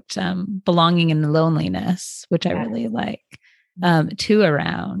about belonging and loneliness, which I really like, too,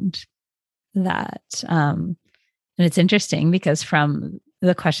 around that. And it's interesting because from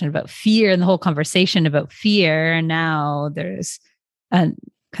the question about fear and the whole conversation about fear, and now there's a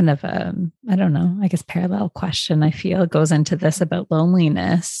kind of I don't know, I guess parallel question I feel goes into this about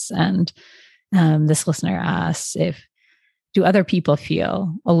loneliness. And this listener asks, do other people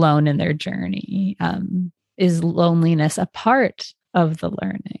feel alone in their journey? Is loneliness a part of the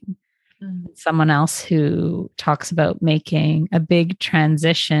learning? Someone else who talks about making a big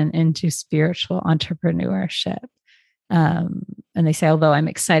transition into spiritual entrepreneurship. And they say, although I'm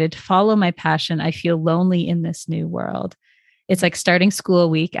excited to follow my passion, I feel lonely in this new world. It's like starting school a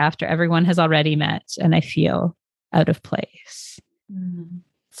week after everyone has already met, and I feel out of place.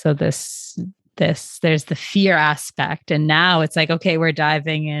 So there's the fear aspect. And now it's like, okay, we're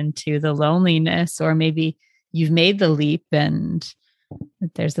diving into the loneliness, or maybe you've made the leap and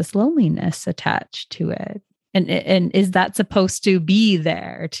there's this loneliness attached to it. And is that supposed to be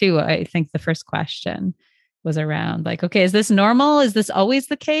there too? I think the first question was around like, okay, is this normal? Is this always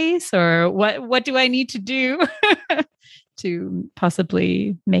the case? Or what do I need to do to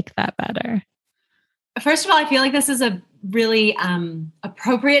possibly make that better? First of all, I feel like this is a really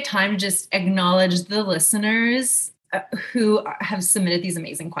appropriate time to just acknowledge the listeners who have submitted these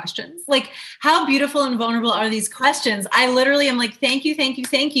amazing questions. Like, how beautiful and vulnerable are these questions? I literally am like, thank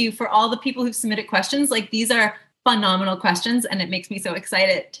you for all the people who've submitted questions. Like, these are phenomenal questions, and it makes me so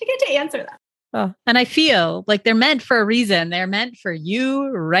excited to get to answer them. Oh, and I feel like they're meant for a reason. They're meant for you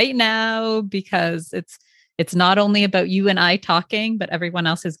right now, because it's not only about you and I talking, but everyone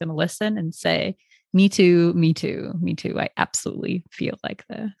else is going to listen and say, me too, me too, me too. I absolutely feel like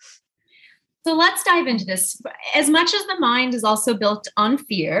this. So let's dive into this. As much as the mind is also built on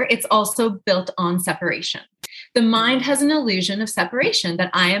fear, it's also built on separation. The mind has an illusion of separation,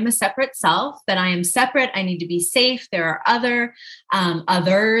 that I am a separate self, that I am separate. I need to be safe. There are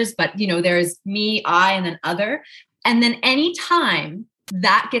others, but there's me, I, and then other. And then anytime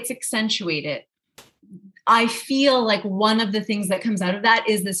that gets accentuated, I feel like one of the things that comes out of that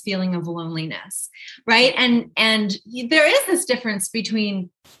is this feeling of loneliness, right? And there is this difference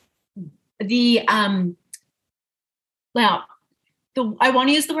between I want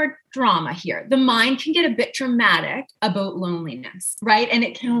to use the word drama here. The mind can get a bit dramatic about loneliness, right? And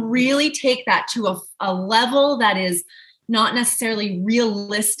it can really take that to a level that is not necessarily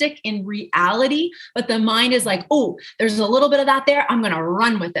realistic in reality, but the mind is like, oh, there's a little bit of that there. I'm going to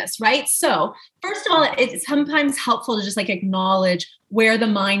run with this, right? So first of all, it's sometimes helpful to just like acknowledge where the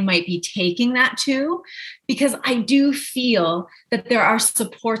mind might be taking that to, because I do feel that there are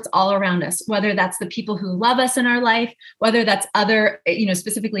supports all around us, whether that's the people who love us in our life, whether that's other,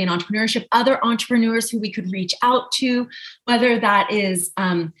 specifically in entrepreneurship, other entrepreneurs who we could reach out to, whether that is,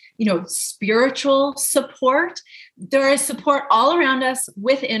 spiritual support. There is support all around us,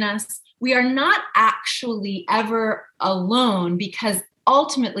 within us. We are not actually ever alone, because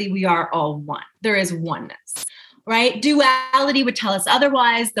ultimately we are all one. There is oneness. Right? Duality would tell us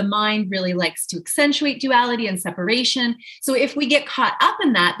otherwise. The mind really likes to accentuate duality and separation. So if we get caught up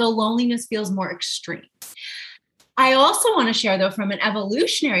in that, the loneliness feels more extreme. I also want to share, though, from an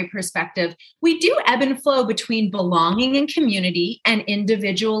evolutionary perspective, we do ebb and flow between belonging and community and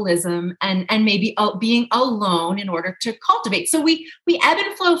individualism and maybe being alone in order to cultivate. So we ebb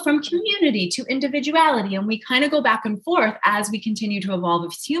and flow from community to individuality, and we kind of go back and forth as we continue to evolve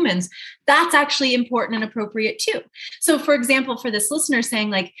as humans. That's actually important and appropriate too. So, for example, for this listener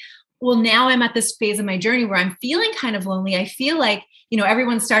saying like, well, now I'm at this phase of my journey where I'm feeling kind of lonely. I feel like,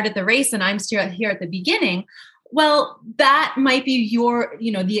 everyone started the race and I'm still here at the beginning. Well, that might be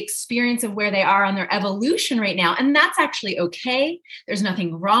the experience of where they are on their evolution right now. And that's actually okay. There's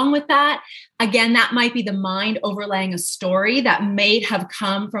nothing wrong with that. Again, that might be the mind overlaying a story that may have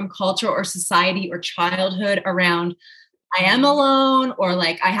come from culture or society or childhood around, I am alone, or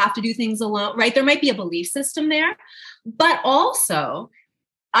like, I have to do things alone, right? There might be a belief system there. But also,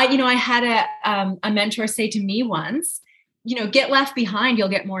 I had a mentor say to me once, get left behind, you'll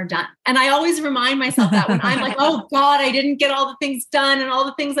get more done. And I always remind myself that when I'm like, oh God, I didn't get all the things done and all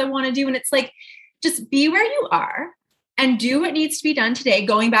the things I want to do. And it's like, just be where you are and do what needs to be done today,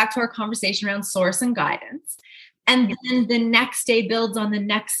 going back to our conversation around source and guidance. And then the next day builds on the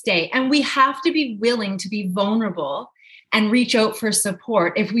next day. And we have to be willing to be vulnerable and reach out for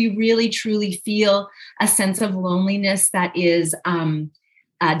support if we really, truly feel a sense of loneliness that is,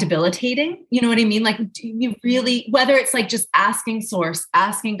 debilitating. You know what I mean? Like, you really, whether it's like just asking source,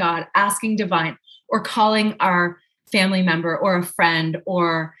 asking God, asking divine, or calling our family member or a friend,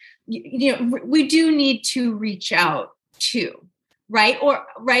 or, we do need to reach out to, right?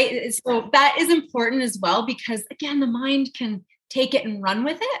 So that is important as well, because again, the mind can take it and run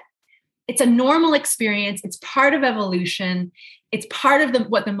with it. It's a normal experience. It's part of evolution. It's part of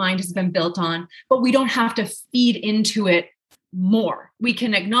what the mind has been built on, but we don't have to feed into it more. We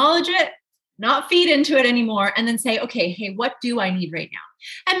can acknowledge it, not feed into it anymore, and then say, okay, hey, what do I need right now?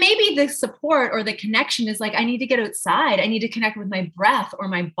 And maybe the support or the connection is like, I need to get outside. I need to connect with my breath or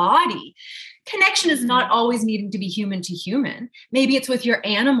my body. Connection is not always needing to be human to human. Maybe it's with your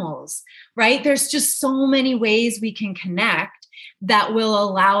animals, right? There's just so many ways we can connect. that will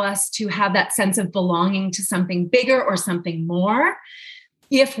allow us to have that sense of belonging to something bigger or something more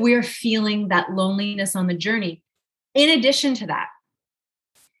if we're feeling that loneliness on the journey. In addition to that,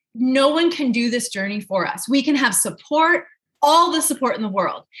 no one can do this journey for us. We can have support, all the support in the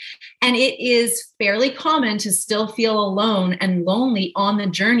world. And it is fairly common to still feel alone and lonely on the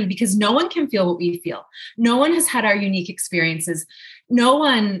journey because no one can feel what we feel. No one has had our unique experiences. No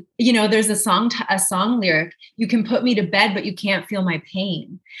one, there's a song lyric, you can put me to bed, but you can't feel my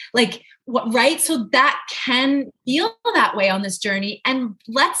pain. Like, what, right? So that can feel that way on this journey. And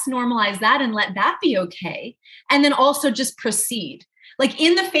let's normalize that and let that be okay. And then also just proceed. Like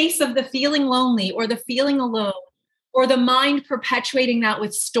in the face of the feeling lonely or the feeling alone or the mind perpetuating that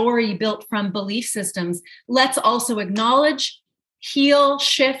with story built from belief systems, let's also acknowledge, heal,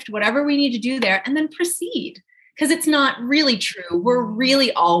 shift, whatever we need to do there, and then proceed. Because it's not really true. We're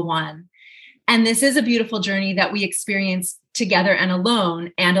really all one. And this is a beautiful journey that we experience together and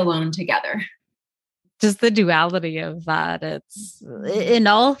alone together. Just the duality of that. It's in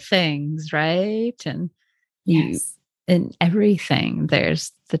all things, right? And yes. In everything,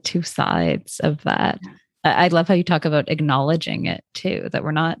 there's the two sides of that. Yeah. I love how you talk about acknowledging it too, that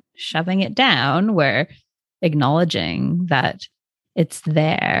we're not shoving it down, we're acknowledging that it's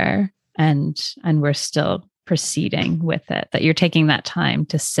there and we're still proceeding with it, that you're taking that time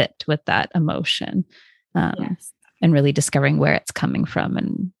to sit with that emotion yes. and really discovering where it's coming from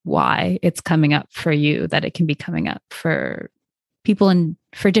and why it's coming up for you, that it can be coming up for people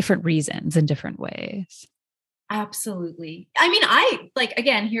for different reasons in different ways. Absolutely. I mean,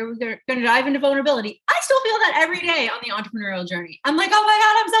 again, here we're going to dive into vulnerability. I still feel that every day on the entrepreneurial journey. I'm like, oh my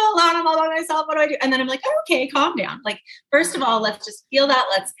God, I'm so alone. I'm all by myself. What do I do? And then I'm like, oh, okay, calm down. Like, first of all, let's just feel that.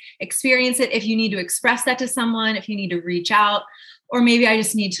 Let's experience it. If you need to express that to someone, if you need to reach out, or maybe I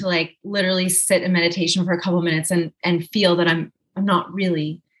just need to like literally sit in meditation for a couple of minutes and feel that I'm not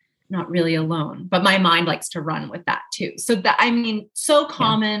really alone, but my mind likes to run with that too. So that, I mean, so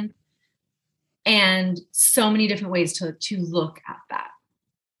common. Yeah. And so many different ways to look at that.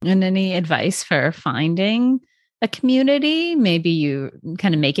 And any advice for finding a community? Maybe you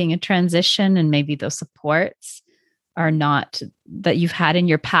kind of making a transition and maybe those supports are not that you've had in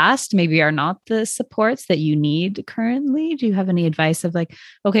your past, maybe are not the supports that you need currently. Do you have any advice of like,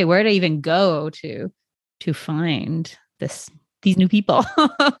 okay, where to even go to find these new people?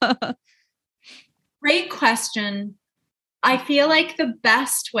 Great question. I feel like the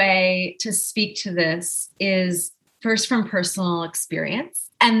best way to speak to this is first from personal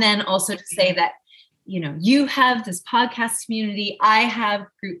experience, and then also to say that, you have this podcast community.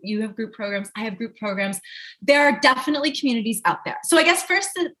 You have group programs. I have group programs. There are definitely communities out there. So I guess first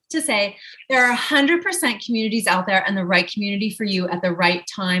to say there are 100% communities out there and the right community for you at the right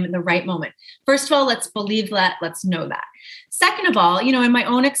time and the right moment. First of all, let's believe that. Let's know that. Second of all, in my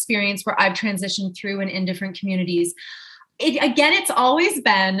own experience where I've transitioned through and in different communities, it's always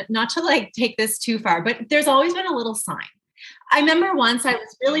been, not to like take this too far, but there's always been a little sign. I remember once I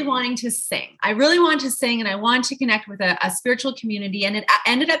was really wanting to sing. I really wanted to sing and I wanted to connect with a spiritual community. And it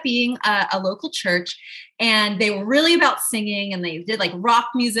ended up being a local church. And they were really about singing and they did like rock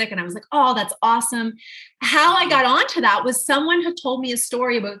music. And I was like, oh, that's awesome. How I got onto that was someone had told me a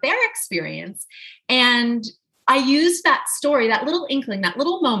story about their experience. And I used that story, that little inkling, that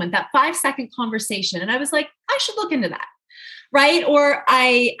little moment, that 5-second conversation. And I was like, I should look into that. Right. Or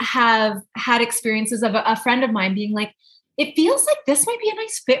I have had experiences of a friend of mine being like, it feels like this might be a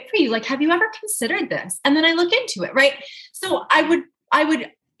nice fit for you. Like, have you ever considered this? And then I look into it. Right. So I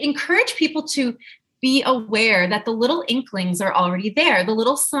would encourage people to be aware that the little inklings are already there. The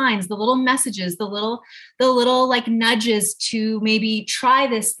little signs, the little messages, the little like nudges to maybe try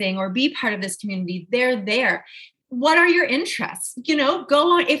this thing or be part of this community. They're there. What are your interests?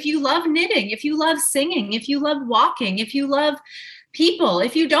 Go on. If you love knitting, if you love singing, if you love walking, if you love people,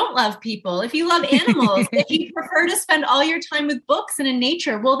 if you don't love people, if you love animals, if you prefer to spend all your time with books and in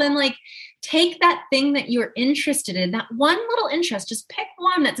nature, well, then like take that thing that you're interested in, that one little interest, just pick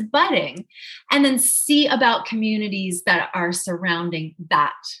one that's budding and then see about communities that are surrounding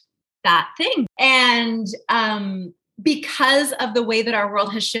that thing. And, because of the way that our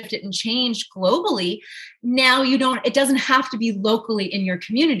world has shifted and changed globally, now it doesn't have to be locally in your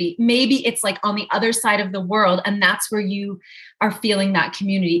community. Maybe it's like on the other side of the world, and that's where you are feeling that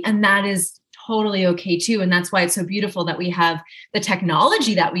community. And that is totally okay too. And that's why it's so beautiful that we have the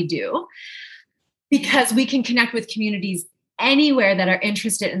technology that we do, because we can connect with communities anywhere that are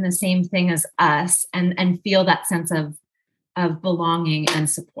interested in the same thing as us and feel that sense of belonging and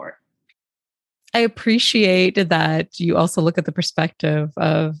support. I appreciate that you also look at the perspective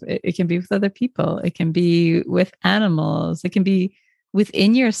of it can be with other people, it can be with animals, it can be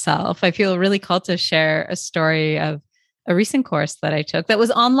within yourself. I feel really called to share a story of a recent course that I took that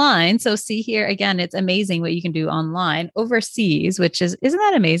was online. So see here again, it's amazing what you can do online overseas, which isn't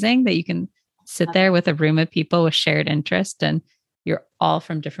that amazing that you can sit there with a room of people with shared interest and you're all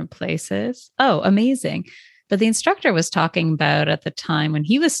from different places. Oh, amazing. But the instructor was talking about at the time when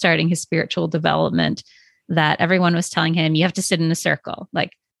he was starting his spiritual development that everyone was telling him, you have to sit in a circle.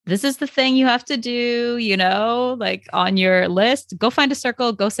 Like, this is the thing you have to do, like on your list, go find a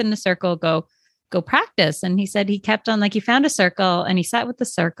circle, go sit in a circle, go practice. And he said he kept on, like, he found a circle and he sat with the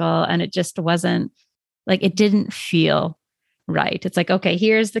circle and it just wasn't like, it didn't feel right. It's like, okay,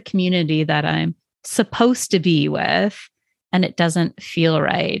 here's the community that I'm supposed to be with, and it doesn't feel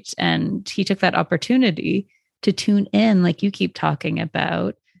right. And he took that opportunity to tune in, like you keep talking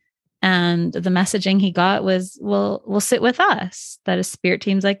about. And the messaging he got was, we'll sit with us. That a spirit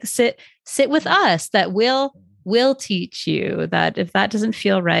team's like, sit with us, that will teach you, that if that doesn't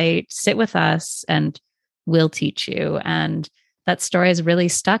feel right, sit with us and we'll teach you. And that story has really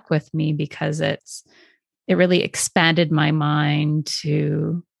stuck with me because it really expanded my mind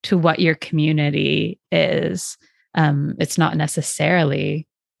to what your community is. It's not necessarily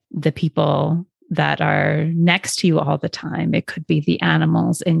the people that are next to you all the time. It could be the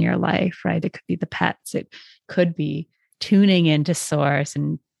animals in your life, right? It could be the pets. It could be tuning into source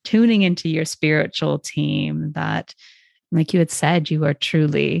and tuning into your spiritual team that, like you had said, you are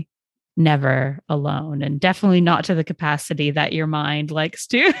truly never alone, and definitely not to the capacity that your mind likes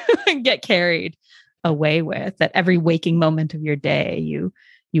to get carried away with. That every waking moment of your day,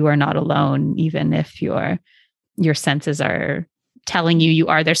 you are not alone, even if your senses are telling you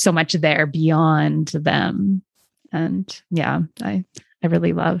are. There's so much there beyond them. And yeah, I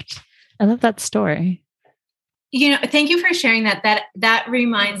love that story. Thank you for sharing that. That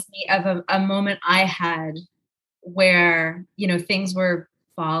reminds me of a moment I had where, things were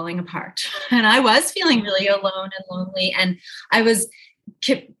falling apart and I was feeling really alone and lonely. And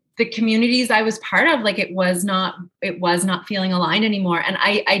the communities I was part of, like, it was not feeling aligned anymore. And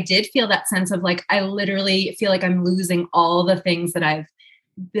I did feel that sense of, like, I literally feel like I'm losing all the things that I've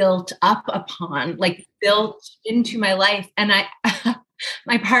built up upon, like built into my life. And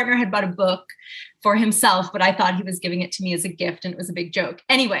my partner had bought a book for himself, but I thought he was giving it to me as a gift, and it was a big joke.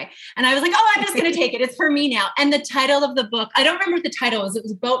 Anyway, and I was like, oh, I'm just going to take it. It's for me now. And the title of the book, I don't remember what the title was. It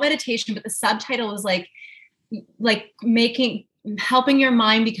was about meditation, but the subtitle was like helping your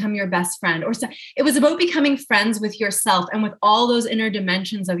mind become your best friend. Or so it was about becoming friends with yourself and with all those inner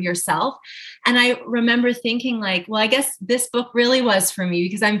dimensions of yourself. And I remember thinking, like, well, I guess this book really was for me,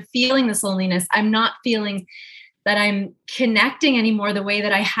 because I'm feeling this loneliness. I'm not feeling that I'm connecting anymore the way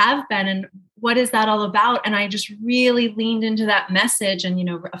that I have been. And what is that all about? And I just really leaned into that message and,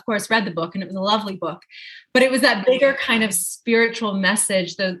 of course, read the book, and it was a lovely book, but it was that bigger kind of spiritual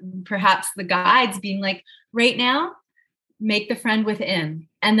message, perhaps the guides being like, right now, make the friend within.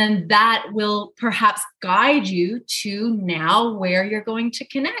 And then that will perhaps guide you to now where you're going to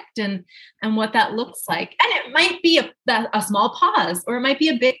connect and what that looks like. And it might be a small pause, or it might be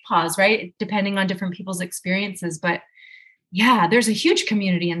a big pause, right? Depending on different people's experiences. But yeah, there's a huge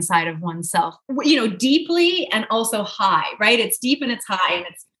community inside of oneself, deeply and also high, right? It's deep and it's high and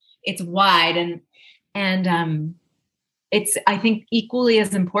it's wide. And it's, I think, equally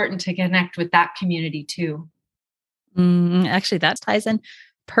as important to connect with that community too. Actually, that ties in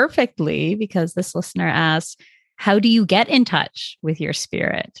perfectly, because this listener asks, how do you get in touch with your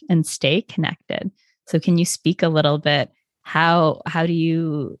spirit and stay connected? So can you speak a little bit, how do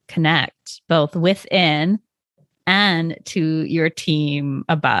you connect both within and to your team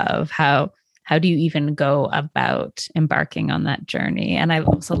above? How do you even go about embarking on that journey? And I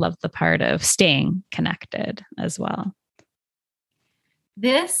also love the part of staying connected as well.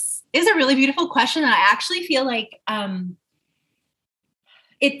 This is a really beautiful question. And I actually feel like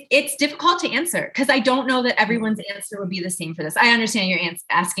it's difficult to answer, because I don't know that everyone's answer would be the same for this. I understand you're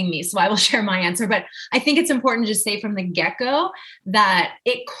asking me, so I will share my answer. But I think it's important to just say from the get-go that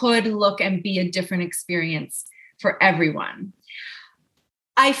it could look and be a different experience for everyone.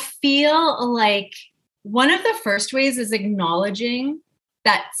 I feel like one of the first ways is acknowledging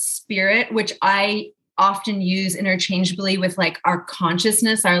that spirit, which I often use interchangeably with, like, our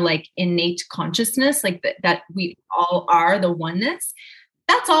consciousness, our, like, innate consciousness, like that we all are the oneness.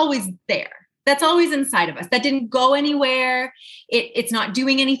 That's always there. That's always inside of us. That didn't go anywhere. It's not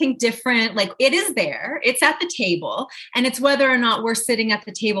doing anything different. Like, it is there. It's at the table. And it's whether or not we're sitting at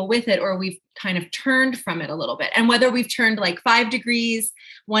the table with it, or we've kind of turned from it a little bit. And whether we've turned like 5 degrees,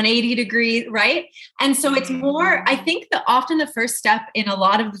 180 degrees, right? And so it's more, I think that often the first step in a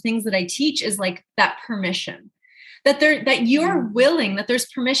lot of the things that I teach is like that permission. That you're willing, that there's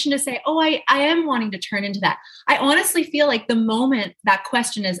permission to say, oh, I am wanting to turn into that. I honestly feel like the moment that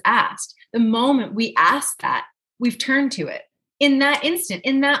question is asked, the moment we ask that, we've turned to it. In that instant,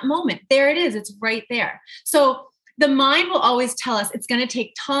 in that moment, there it is. It's right there. So the mind will always tell us it's going to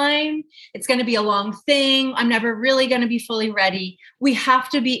take time. It's going to be a long thing. I'm never really going to be fully ready. We have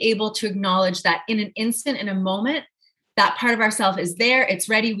to be able to acknowledge that in an instant, in a moment, that part of ourselves is there. It's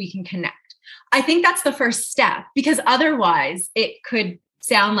ready. We can connect. I think that's the first step, because otherwise it could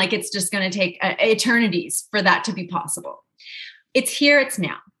sound like it's just going to take eternities for that to be possible. It's here, it's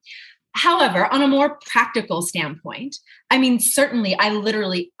now. However, on a more practical standpoint, I mean, certainly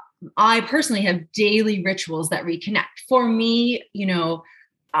I personally have daily rituals that reconnect. For me,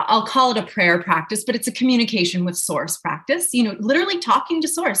 I'll call it a prayer practice, but it's a communication with source practice, literally talking to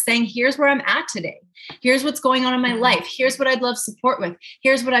source, saying, here's where I'm at today. Here's what's going on in my life. Here's what I'd love support with.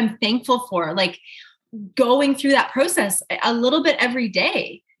 Here's what I'm thankful for. Like, going through that process a little bit every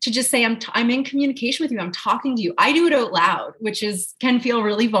day to just say, I'm in communication with you. I'm talking to you. I do it out loud, which can feel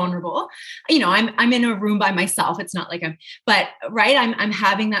really vulnerable. I'm in a room by myself. It's not like I'm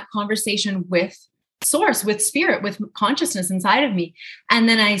having that conversation with source, with spirit, with consciousness inside of me. And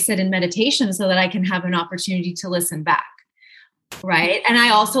then I sit in meditation so that I can have an opportunity to listen back. Right. And I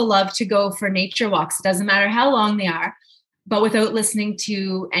also love to go for nature walks. It doesn't matter how long they are, but without listening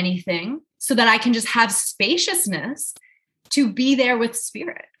to anything, so that I can just have spaciousness to be there with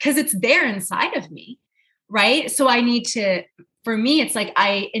spirit, because it's there inside of me. Right. So for me, it's like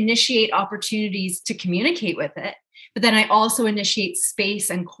I initiate opportunities to communicate with it, but then I also initiate space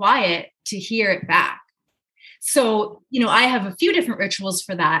and quiet to hear it back. So, I have a few different rituals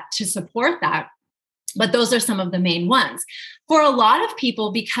for that to support that, but those are some of the main ones. For a lot of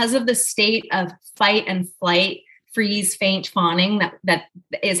people, because of the state of fight and flight, freeze, faint, fawning that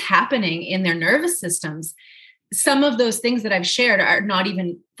is happening in their nervous systems, some of those things that I've shared are not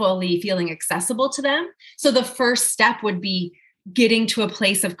even fully feeling accessible to them. So the first step would be getting to a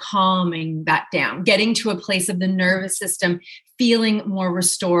place of calming that down, getting to a place of the nervous system feeling more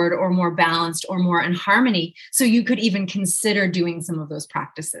restored or more balanced or more in harmony. So you could even consider doing some of those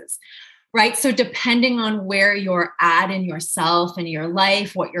practices, right? So depending on where you're at in yourself and your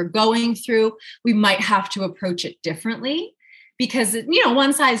life, what you're going through, we might have to approach it differently, because,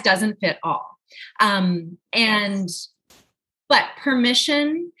 one size doesn't fit all. But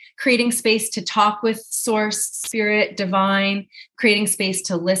permission, creating space to talk with source, spirit, divine, creating space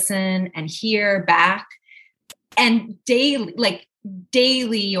to listen and hear back, and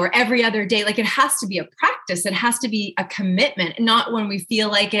daily or every other day, like, it has to be a practice. It has to be a commitment, not when we feel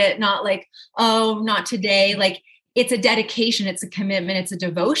like it, not like, oh, not today. Like, it's a dedication, it's a commitment, it's a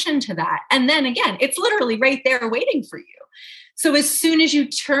devotion to that. And then again, it's literally right there waiting for you. So as soon as you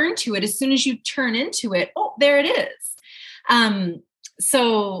turn to it, as soon as you turn into it, oh, there it is.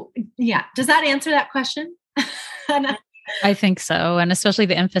 So yeah, does that answer that question? I think so. And especially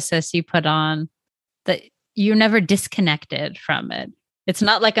the emphasis you put on that you're never disconnected from it. It's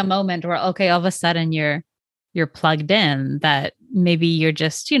not like a moment where, okay, all of a sudden you're plugged in, that maybe you're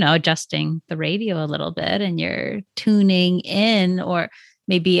just, adjusting the radio a little bit and you're tuning in, or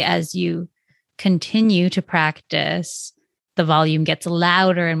maybe as you continue to practice, the volume gets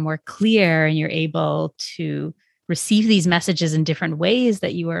louder and more clear, and you're able to receive these messages in different ways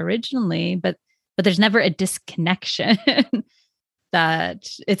that you were originally, but there's never a disconnection. That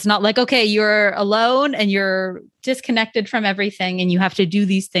it's not like, okay, you're alone and you're disconnected from everything and you have to do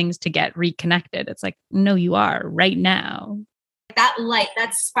these things to get reconnected. It's like, no, you are right now. That light,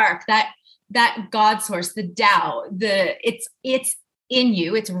 that spark, that God source, the Tao, it's in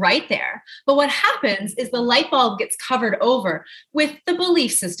you, it's right there. But what happens is the light bulb gets covered over with the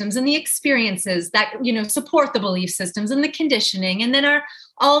belief systems and the experiences that, support the belief systems and the conditioning, and then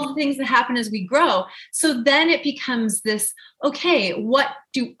all the things that happen as we grow. So then it becomes this, okay, what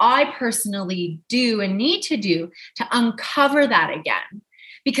do I personally do and need to do to uncover that again?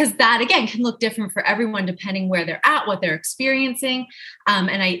 Because that, again, can look different for everyone depending where they're at, what they're experiencing.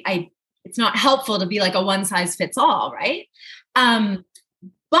 And it's not helpful to be like a one size fits all, right?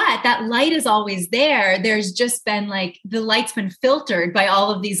 But that light is always there. There's just been the light's been filtered by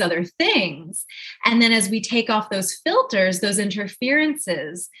all of these other things. And then as we take off those filters, those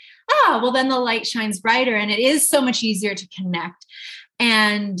interferences, then the light shines brighter and it is so much easier to connect.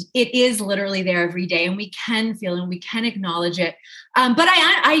 And it is literally there every day, and we can feel and we can acknowledge it. But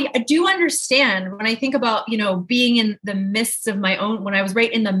I do understand when I think about, being in the midst of my own, when I was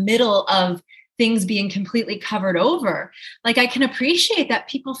right in the middle of things being completely covered over, like I can appreciate that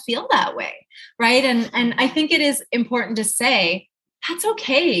people feel that way. Right. And I think it is important to say, that's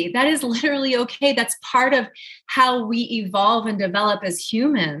okay. That is literally okay. That's part of how we evolve and develop as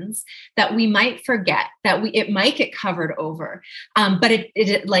humans, that we might forget, that it might get covered over. But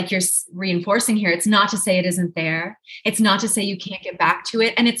it, like you're reinforcing here, it's not to say it isn't there. It's not to say you can't get back to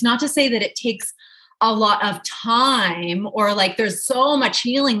it. And it's not to say that it takes a lot of time, or like there's so much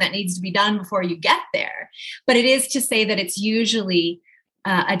healing that needs to be done before you get there. But it is to say that it's usually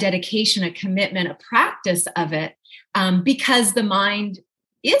a dedication, a commitment, a practice of it. Because the mind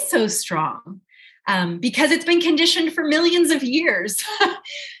is so strong, because it's been conditioned for millions of years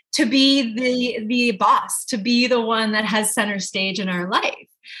to be the boss, to be the one that has center stage in our life.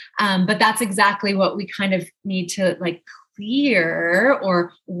 But that's exactly what we kind of need to like clear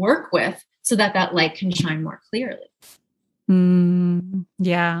or work with, so that light can shine more clearly.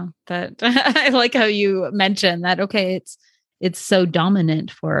 Yeah, that I like how you mentioned that. Okay, it's so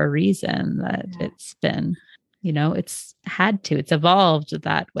dominant for a reason, that it's been, it's evolved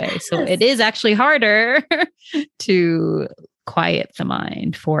that way. So it is actually harder to quiet the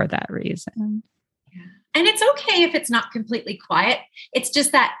mind for that reason. Yeah. And it's okay if it's not completely quiet. It's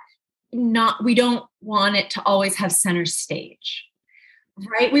just that we don't want it to always have center stage,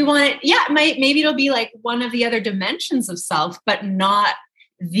 right? We want it. Maybe it'll be like one of the other dimensions of self, but not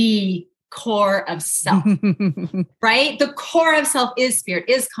the core of self, right? The core of self is spirit,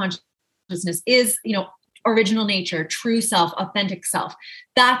 is consciousness, is, original nature, true self, authentic self.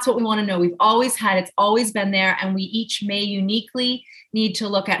 That's what we want to know. We've always had, it's always been there. And we each may uniquely need to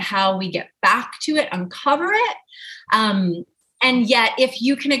look at how we get back to it, uncover it. And yet, if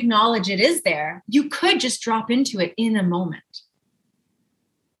you can acknowledge it is there, you could just drop into it in a moment.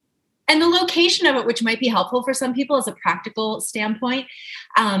 And the location of it, which might be helpful for some people as a practical standpoint,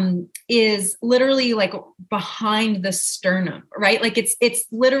 is literally like behind the sternum, right? Like it's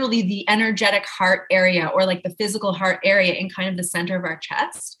literally the energetic heart area, or like the physical heart area in kind of the center of our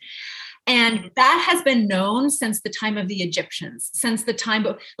chest. And that has been known since the time of the Egyptians,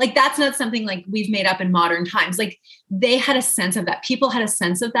 but like, that's not something like we've made up in modern times. Like they had a sense of that. People had a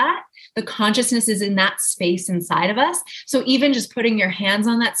sense of that. The consciousness is in that space inside of us. So even just putting your hands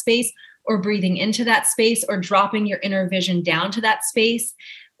on that space, or breathing into that space, or dropping your inner vision down to that space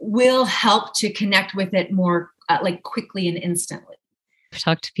will help to connect with it more like quickly and instantly. I've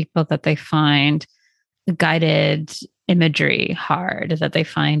talked to people that they find guided imagery hard, that they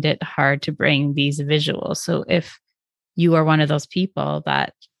find it hard to bring these visuals. So if you are one of those people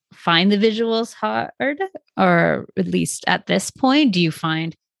that find the visuals hard, or at least at this point, do you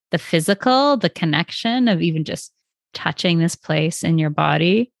find the physical, the connection of even just touching this place in your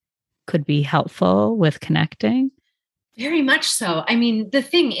body could be helpful with connecting? Very much so. I mean, the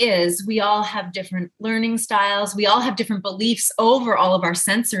thing is, we all have different learning styles. We all have different beliefs over all of our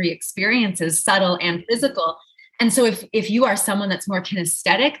sensory experiences, subtle and physical. And so if you are someone that's more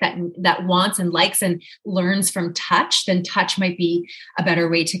kinesthetic, that wants and likes and learns from touch, then touch might be a better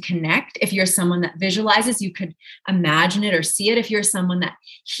way to connect. If you're someone that visualizes, you could imagine it or see it. If you're someone that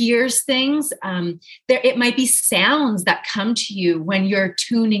hears things, it might be sounds that come to you when you're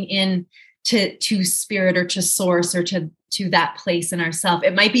tuning in to spirit, or to source, or to that place in ourself.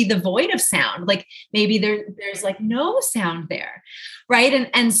 It might be the void of sound. Like maybe there's like no sound there, right?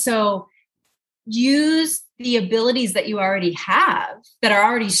 And so use the abilities that you already have, that are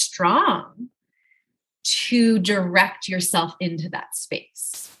already strong, to direct yourself into that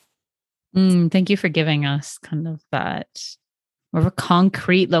space. Thank you for giving us kind of that more of a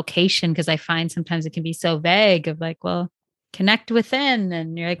concrete location, because I find sometimes it can be so vague of like, well, connect within.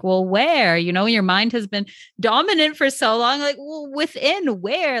 And you're like, well, where? Your mind has been dominant for so long. Like, well, within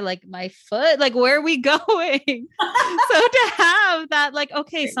where? Like my foot? Like, where are we going? So to have that, like,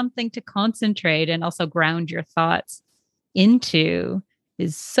 okay, something to concentrate and also ground your thoughts into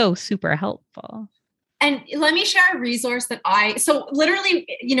is so super helpful. And let me share a resource that so literally,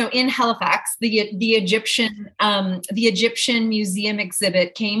 in Halifax, the Egyptian museum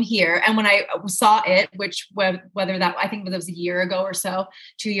exhibit came here. And when I saw it, whether that, I think it was a year ago or so,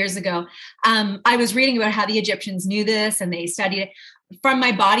 2 years ago, I was reading about how the Egyptians knew this and they studied it. From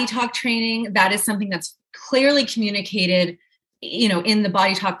my body talk training, that is something that's clearly communicated in the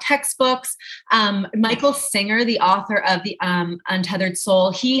Body Talk textbooks. Michael Singer, the author of the Untethered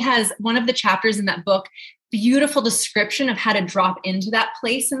Soul, he has one of the chapters in that book, beautiful description of how to drop into that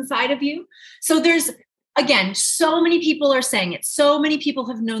place inside of you. So there's again, so many people are saying it. So many people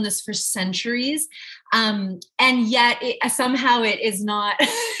have known this for centuries. And yet somehow it is not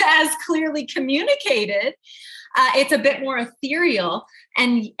as clearly communicated. It's a bit more ethereal.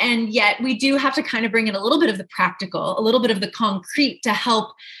 And yet we do have to kind of bring in a little bit of the practical, a little bit of the concrete to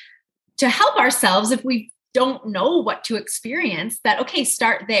help ourselves if we don't know what to experience, that, okay,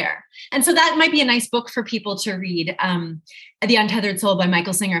 start there. And so that might be a nice book for people to read. The Untethered Soul by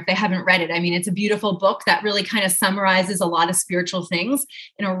Michael Singer, if they haven't read it. I mean, it's a beautiful book that really kind of summarizes a lot of spiritual things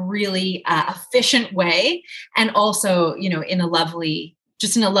in a really efficient way. And also, in a lovely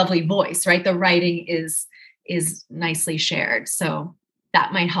voice, right? The writing is nicely shared. So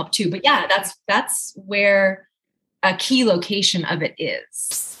that might help too. But yeah, that's where a key location of it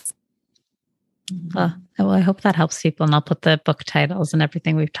is. Well, I hope that helps people, and I'll put the book titles and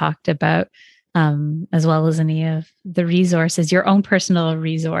everything we've talked about, as well as any of the resources, your own personal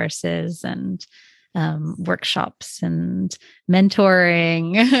resources and workshops and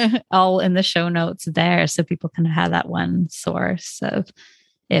mentoring, all in the show notes there, so people can have that one source of,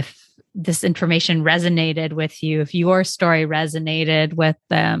 if this information resonated with you, if your story resonated with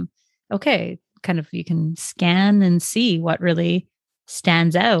them, okay, kind of you can scan and see what really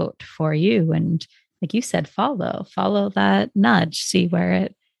stands out for you. And like you said, follow that nudge, see where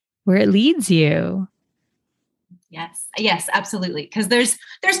it leads you. Yes, absolutely. Because there's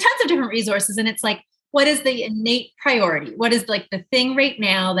tons of different resources, and it's like, what is the innate priority? What is like the thing right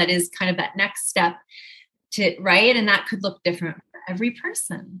now that is kind of that next step to, right? And that could look different for every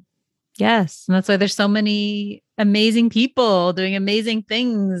person. Yes. And that's why there's so many amazing people doing amazing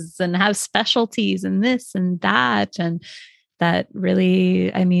things and have specialties and this and that. And that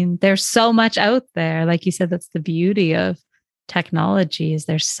really, I mean, there's so much out there. Like you said, that's the beauty of technology, is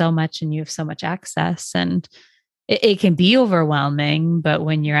there's so much and you have so much access, and it can be overwhelming. But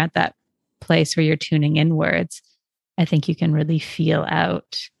when you're at that place where you're tuning inwards, I think you can really feel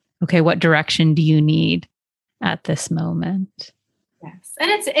out, okay, what direction do you need at this moment? Yes.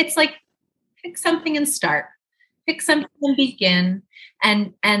 And it's like, pick something and start. Pick something and begin.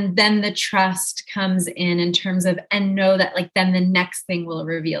 And then the trust comes in terms of, and know that like, then the next thing will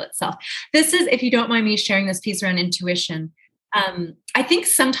reveal itself. This is, if you don't mind me sharing this piece around intuition. I think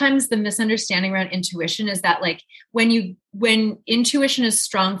sometimes the misunderstanding around intuition is that like, when intuition is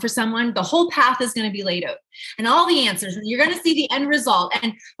strong for someone, the whole path is going to be laid out and all the answers, and you're going to see the end result.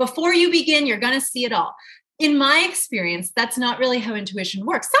 And before you begin, you're going to see it all. In my experience, that's not really how intuition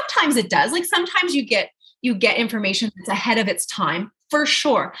works. Sometimes it does. Like sometimes you get information that's ahead of its time, for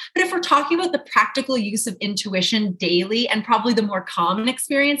sure. But if we're talking about the practical use of intuition daily, and probably the more common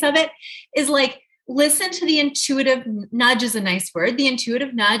experience of it is like, listen to the intuitive nudge is a nice word, the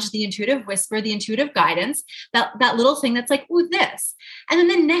intuitive nudge, the intuitive whisper, the intuitive guidance, that little thing that's like, ooh, this. And then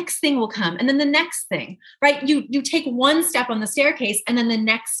the next thing will come. And then the next thing, right? You take one step on the staircase and then the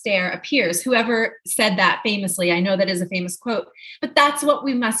next stair appears. Whoever said that famously, I know that is a famous quote, but that's what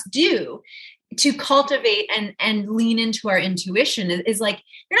we must do to cultivate and lean into our intuition is like,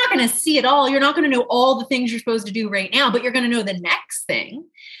 you're not going to see it all. You're not going to know all the things you're supposed to do right now, but you're going to know the next thing.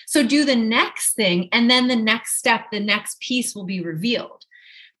 So do the next thing. And then the next step, the next piece will be revealed.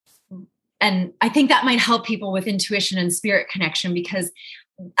 And I think that might help people with intuition and spirit connection, because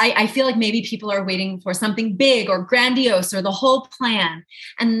I feel like maybe people are waiting for something big or grandiose or the whole plan.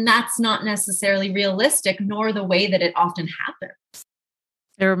 And that's not necessarily realistic, nor the way that it often happens.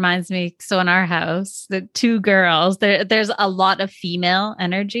 It reminds me, so in our house, the two girls, there's a lot of female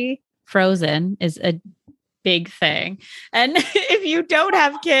energy. Frozen is a big thing. And if you don't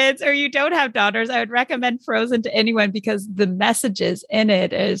have kids or you don't have daughters, I would recommend Frozen to anyone, because the messages in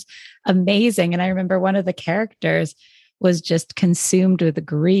it is amazing. And I remember one of the characters was just consumed with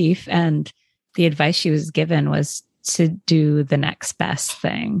grief, and the advice she was given was to do the next best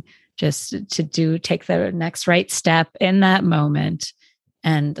thing, just to take the next right step in that moment.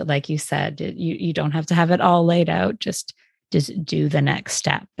 And like you said, you don't have to have it all laid out. Just do the next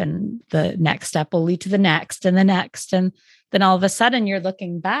step, and the next step will lead to the next and the next. And then all of a sudden you're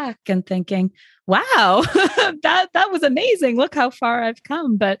looking back and thinking, wow, that was amazing. Look how far I've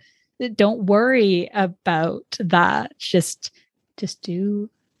come. But don't worry about that. Just do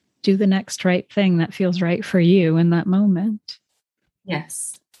the next right thing that feels right for you in that moment.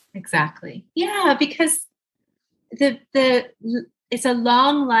 Yes, exactly. Yeah, because it's a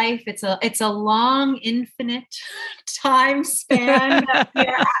long life. It's a long, infinite time span that we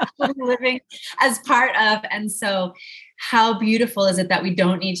are actually living as part of. And so how beautiful is it that we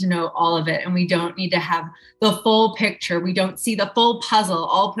don't need to know all of it, and we don't need to have the full picture. We don't see the full puzzle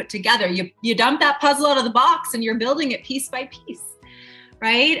all put together. You dump that puzzle out of the box and you're building it piece by piece.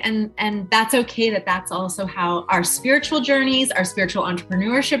 right? And that's okay. That's also how our spiritual journeys, our spiritual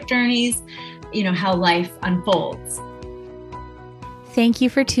entrepreneurship journeys, how life unfolds. Thank you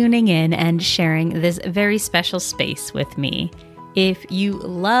for tuning in and sharing this very special space with me. If you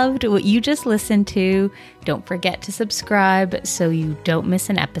loved what you just listened to, don't forget to subscribe so you don't miss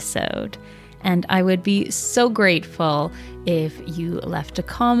an episode. And I would be so grateful if you left a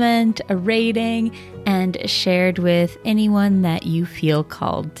comment, a rating, and shared with anyone that you feel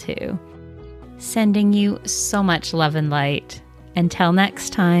called to. Sending you so much love and light. Until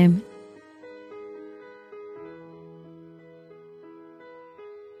next time.